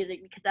putting out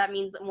music because that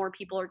means that more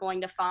people are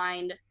going to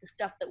find the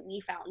stuff that we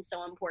found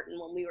so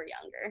important when we were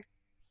younger.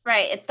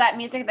 Right. It's that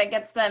music that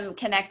gets them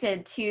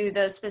connected to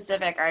those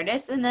specific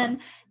artists. And then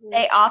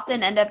they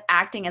often end up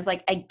acting as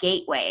like a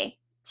gateway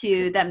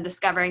to them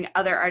discovering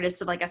other artists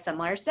of like a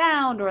similar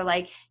sound or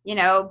like, you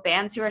know,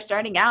 bands who are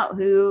starting out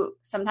who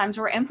sometimes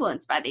were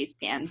influenced by these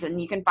bands and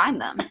you can find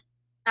them.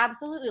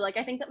 Absolutely. Like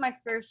I think that my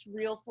first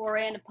real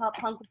foray into pop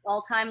punk was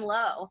All Time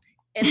Low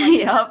in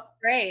like 10th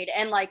grade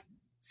and like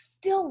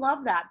still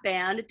love that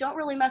band. Don't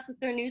really mess with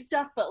their new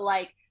stuff, but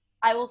like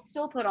I will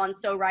still put on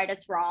So Right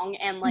It's Wrong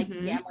and like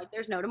Damn Like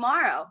There's No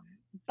Tomorrow.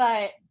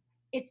 But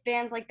it's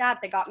bands like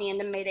that got me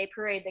into Mayday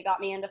Parade, they got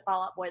me into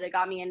Fall Out Boy, they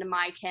got me into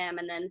My Kim,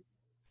 and then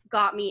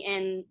got me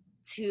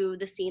into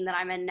the scene that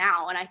I'm in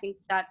now. And I think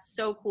that's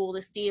so cool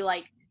to see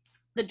like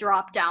the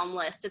drop down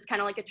list. It's kind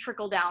of like a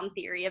trickle down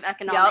theory of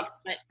economics,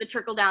 but the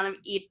trickle down of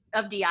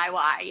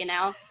DIY, you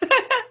know?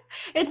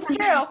 It's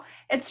true.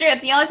 It's true.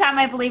 It's the only time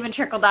I believe in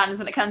trickle down is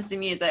when it comes to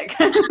music.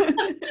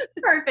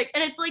 Perfect.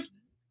 And it's like,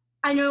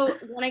 I know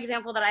one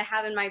example that I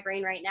have in my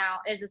brain right now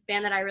is this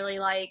band that I really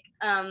like,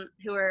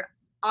 who are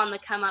on the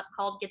come up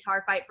called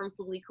Guitar Fight from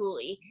Fooly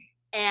Cooley.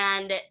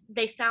 And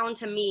they sound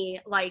to me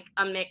like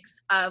a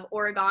mix of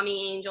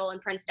Origami Angel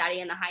and Prince Daddy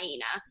and the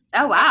Hyena.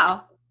 Oh,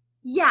 wow.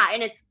 Yeah,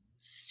 and it's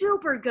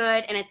super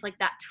good, and it's like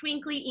that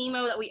twinkly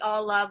emo that we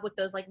all love with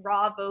those like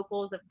raw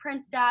vocals of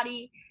Prince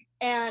Daddy.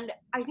 And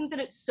I think that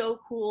it's so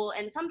cool,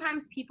 and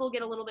sometimes people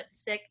get a little bit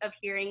sick of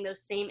hearing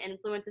those same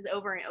influences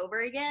over and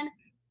over again.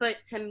 But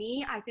to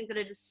me, I think that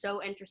it is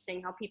so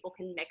interesting how people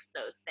can mix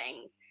those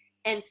things.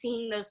 And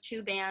seeing those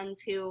two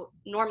bands who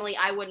normally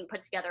I wouldn't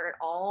put together at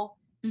all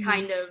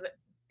kind of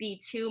be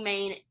two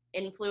main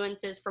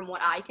influences from what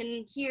I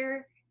can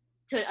hear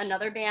to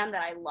another band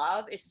that I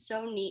love is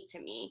so neat to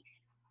me.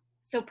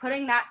 So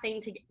putting that thing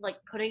to like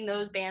putting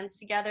those bands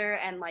together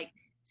and like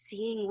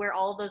seeing where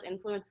all of those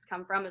influences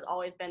come from has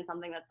always been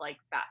something that's like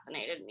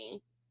fascinated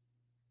me.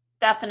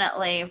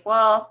 Definitely.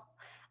 Well,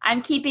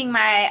 I'm keeping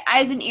my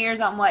eyes and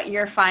ears on what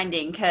you're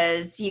finding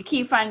because you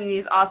keep finding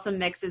these awesome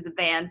mixes of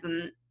bands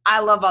and I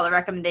love all the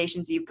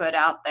recommendations you put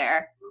out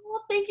there.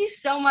 Well, thank you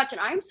so much.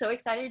 And I'm so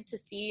excited to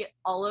see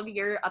all of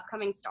your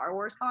upcoming Star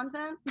Wars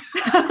content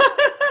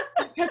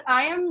because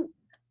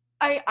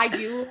I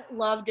do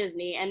love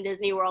Disney and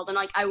Disney World. And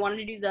like, I wanted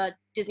to do the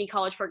Disney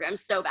college program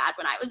so bad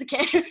when I was a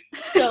kid.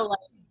 So like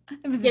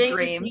it was getting a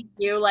dream. to see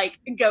you like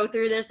go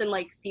through this and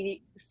like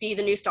see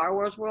the new Star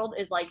Wars world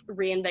is like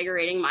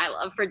reinvigorating my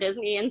love for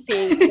Disney and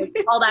seeing like,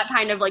 all that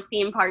kind of like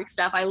theme park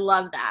stuff. I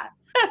love that.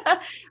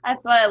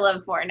 That's what I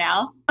live for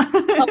now. Oh,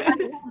 I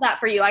love that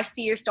for you. I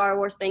see your Star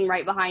Wars thing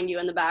right behind you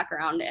in the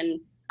background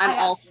and I'm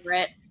all for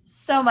it.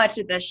 So much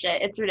of this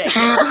shit. It's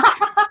ridiculous.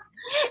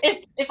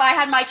 If I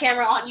had my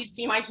camera on, you'd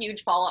see my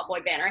huge Fall Out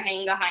Boy banner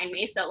hanging behind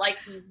me. So like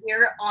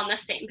we're on the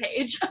same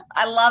page.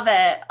 I love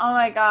it. Oh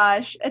my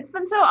gosh. It's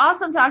been so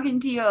awesome talking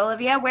to you,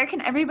 Olivia. Where can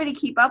everybody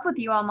keep up with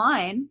you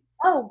online?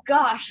 Oh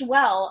gosh,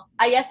 well,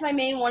 I guess my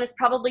main one is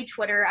probably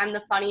Twitter. I'm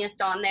the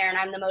funniest on there and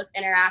I'm the most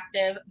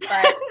interactive,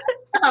 but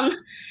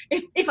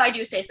if I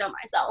do say so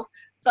myself.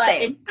 But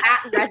Same. It's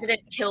at Resident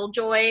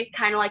Killjoy,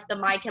 kind of like the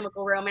My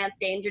Chemical Romance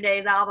Danger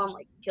Days album,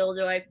 like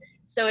Killjoy.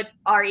 So it's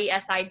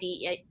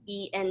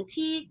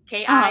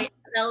ResidentKilljoy.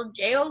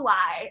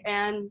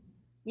 And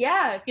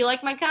yeah, if you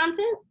like my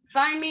content,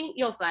 find me.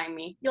 You'll find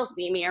me. You'll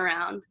see me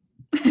around.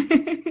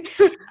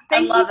 I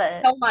love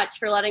it so much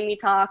for letting me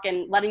talk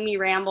and letting me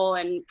ramble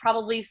and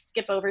probably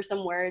skip over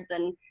some words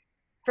and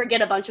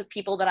forget a bunch of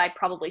people that I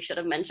probably should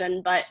have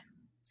mentioned. But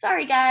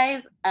sorry,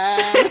 guys.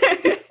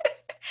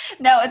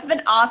 No, it's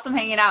been awesome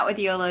hanging out with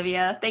you,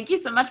 Olivia. Thank you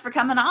so much for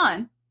coming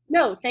on.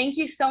 No, thank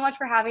you so much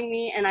for having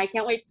me, and I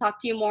can't wait to talk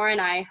to you more,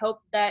 and I hope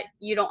that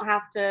you don't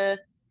have to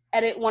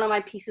edit one of my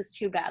pieces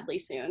too badly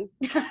soon.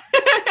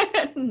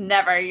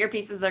 Never. Your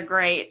pieces are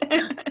great.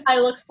 I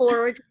look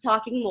forward to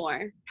talking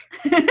more.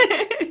 What a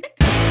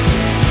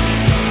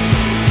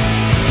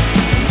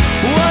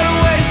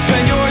way to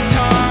spend your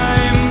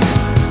time.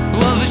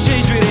 Love has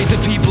changed, but ain't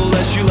the people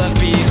that you left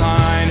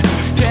behind.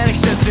 Panic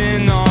sets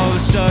in, all of a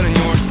sudden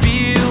you're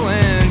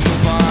feeling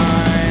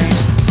confined.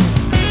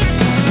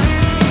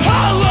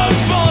 Hello,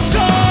 small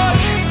talk.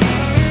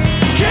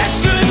 Catch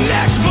the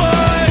next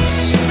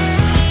bus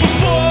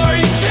before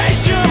you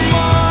change your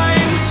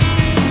mind.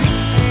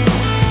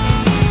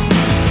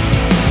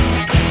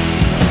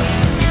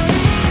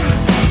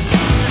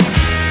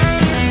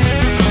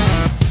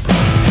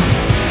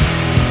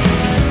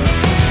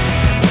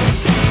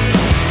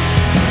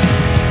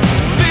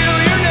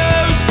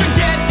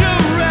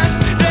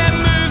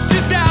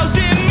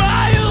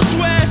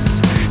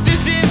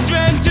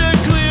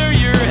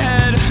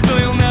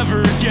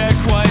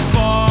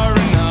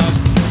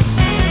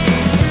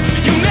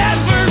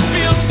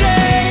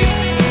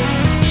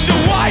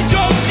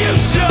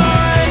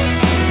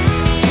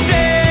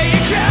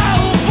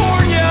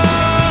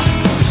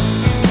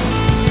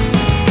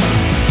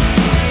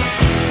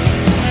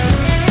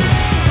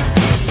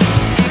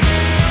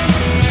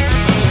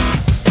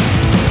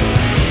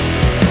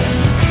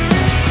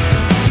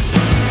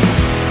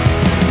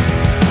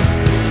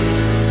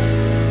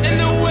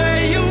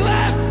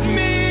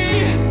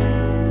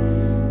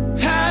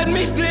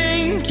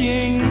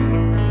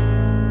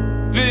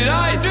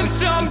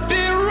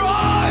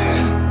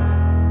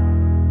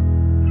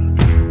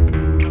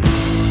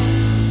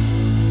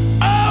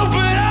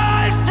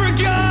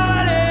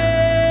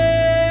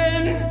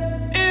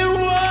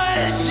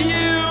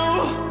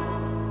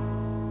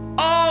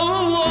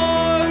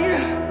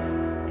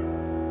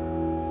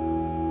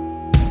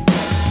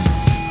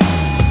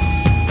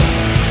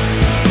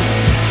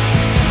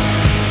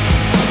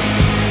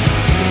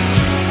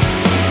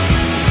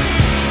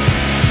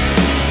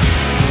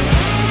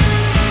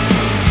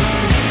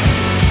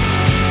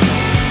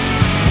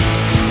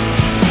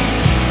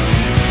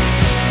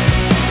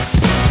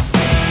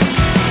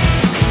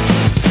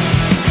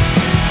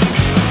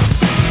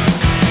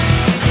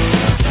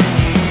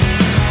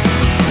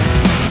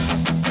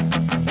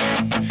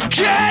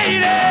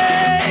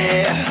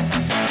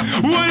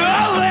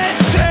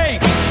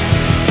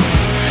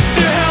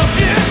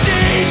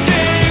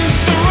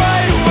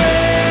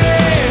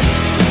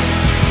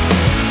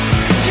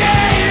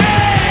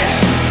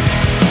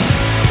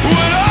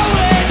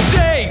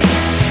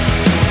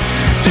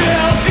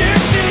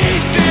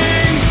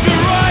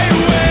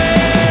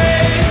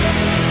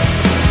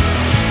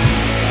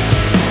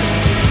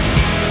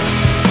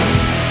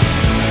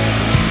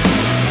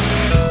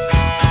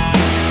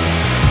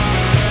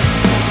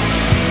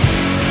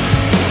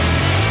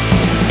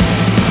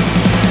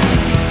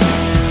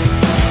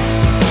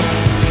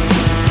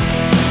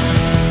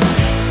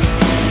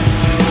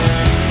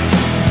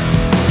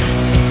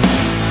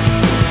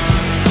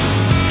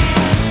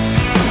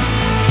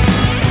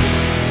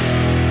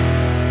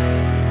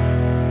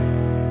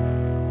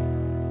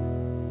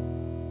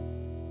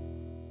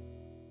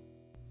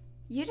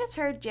 just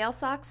heard Jail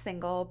Sock's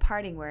single,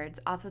 Parting Words,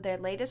 off of their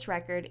latest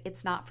record,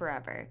 It's Not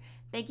Forever.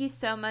 Thank you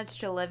so much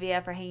to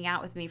Olivia for hanging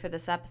out with me for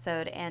this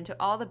episode and to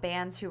all the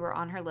bands who were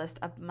on her list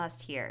of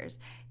must-hears.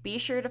 Be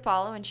sure to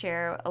follow and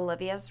share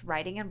Olivia's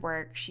writing and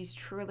work. She's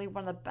truly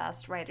one of the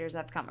best writers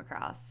I've come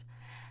across.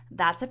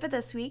 That's it for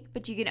this week,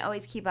 but you can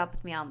always keep up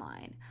with me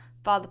online.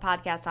 Follow the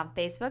podcast on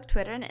Facebook,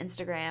 Twitter, and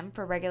Instagram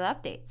for regular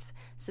updates.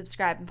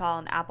 Subscribe and follow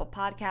on Apple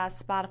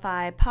Podcasts,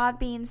 Spotify,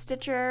 Podbean,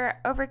 Stitcher,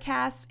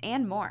 Overcast,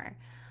 and more.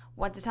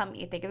 Want to tell me what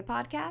you think of the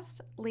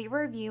podcast? Leave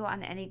a review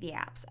on any of the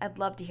apps. I'd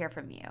love to hear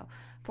from you.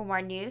 For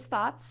more news,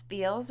 thoughts,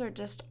 feels, or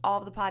just all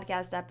of the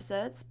podcast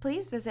episodes,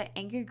 please visit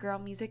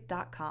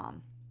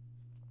angrygirlmusic.com.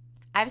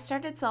 I've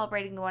started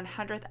celebrating the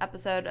 100th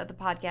episode of the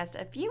podcast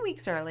a few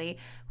weeks early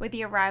with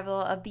the arrival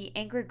of the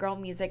Angry Girl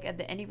Music of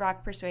the Indie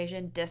Rock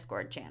Persuasion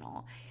Discord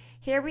channel.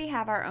 Here we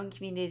have our own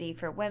community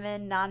for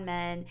women,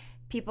 non-men,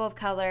 people of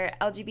color,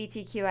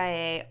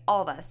 LGBTQIA,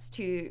 all of us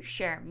to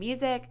share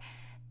music,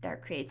 their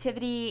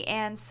creativity,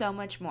 and so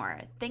much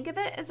more. Think of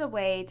it as a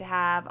way to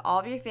have all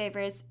of your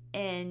favorites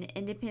in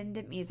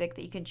independent music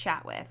that you can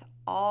chat with,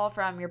 all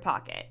from your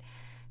pocket.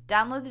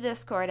 Download the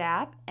Discord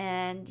app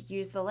and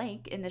use the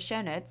link in the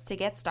show notes to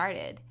get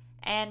started.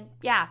 And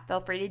yeah,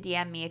 feel free to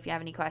DM me if you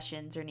have any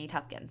questions or need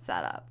help getting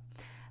set up.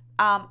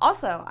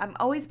 Also, I'm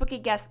always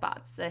booking guest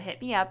spots, so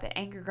hit me up at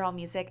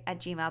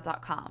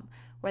angrygirlmusic@gmail.com.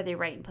 Whether you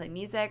write and play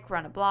music,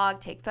 run a blog,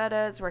 take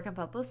photos, work in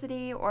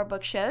publicity, or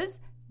book shows,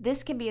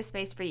 this can be a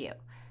space for you.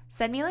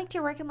 Send me a link to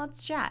your work and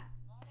let's chat.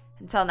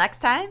 Until next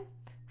time,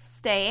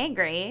 stay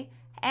angry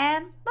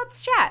and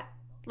let's chat.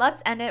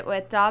 Let's end it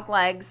with Dog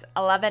Legs,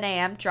 11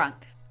 a.m. drunk.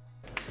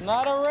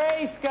 Not a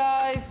race,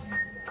 guys!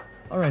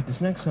 Alright,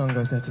 this next song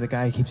goes out to the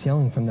guy who keeps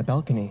yelling from the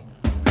balcony.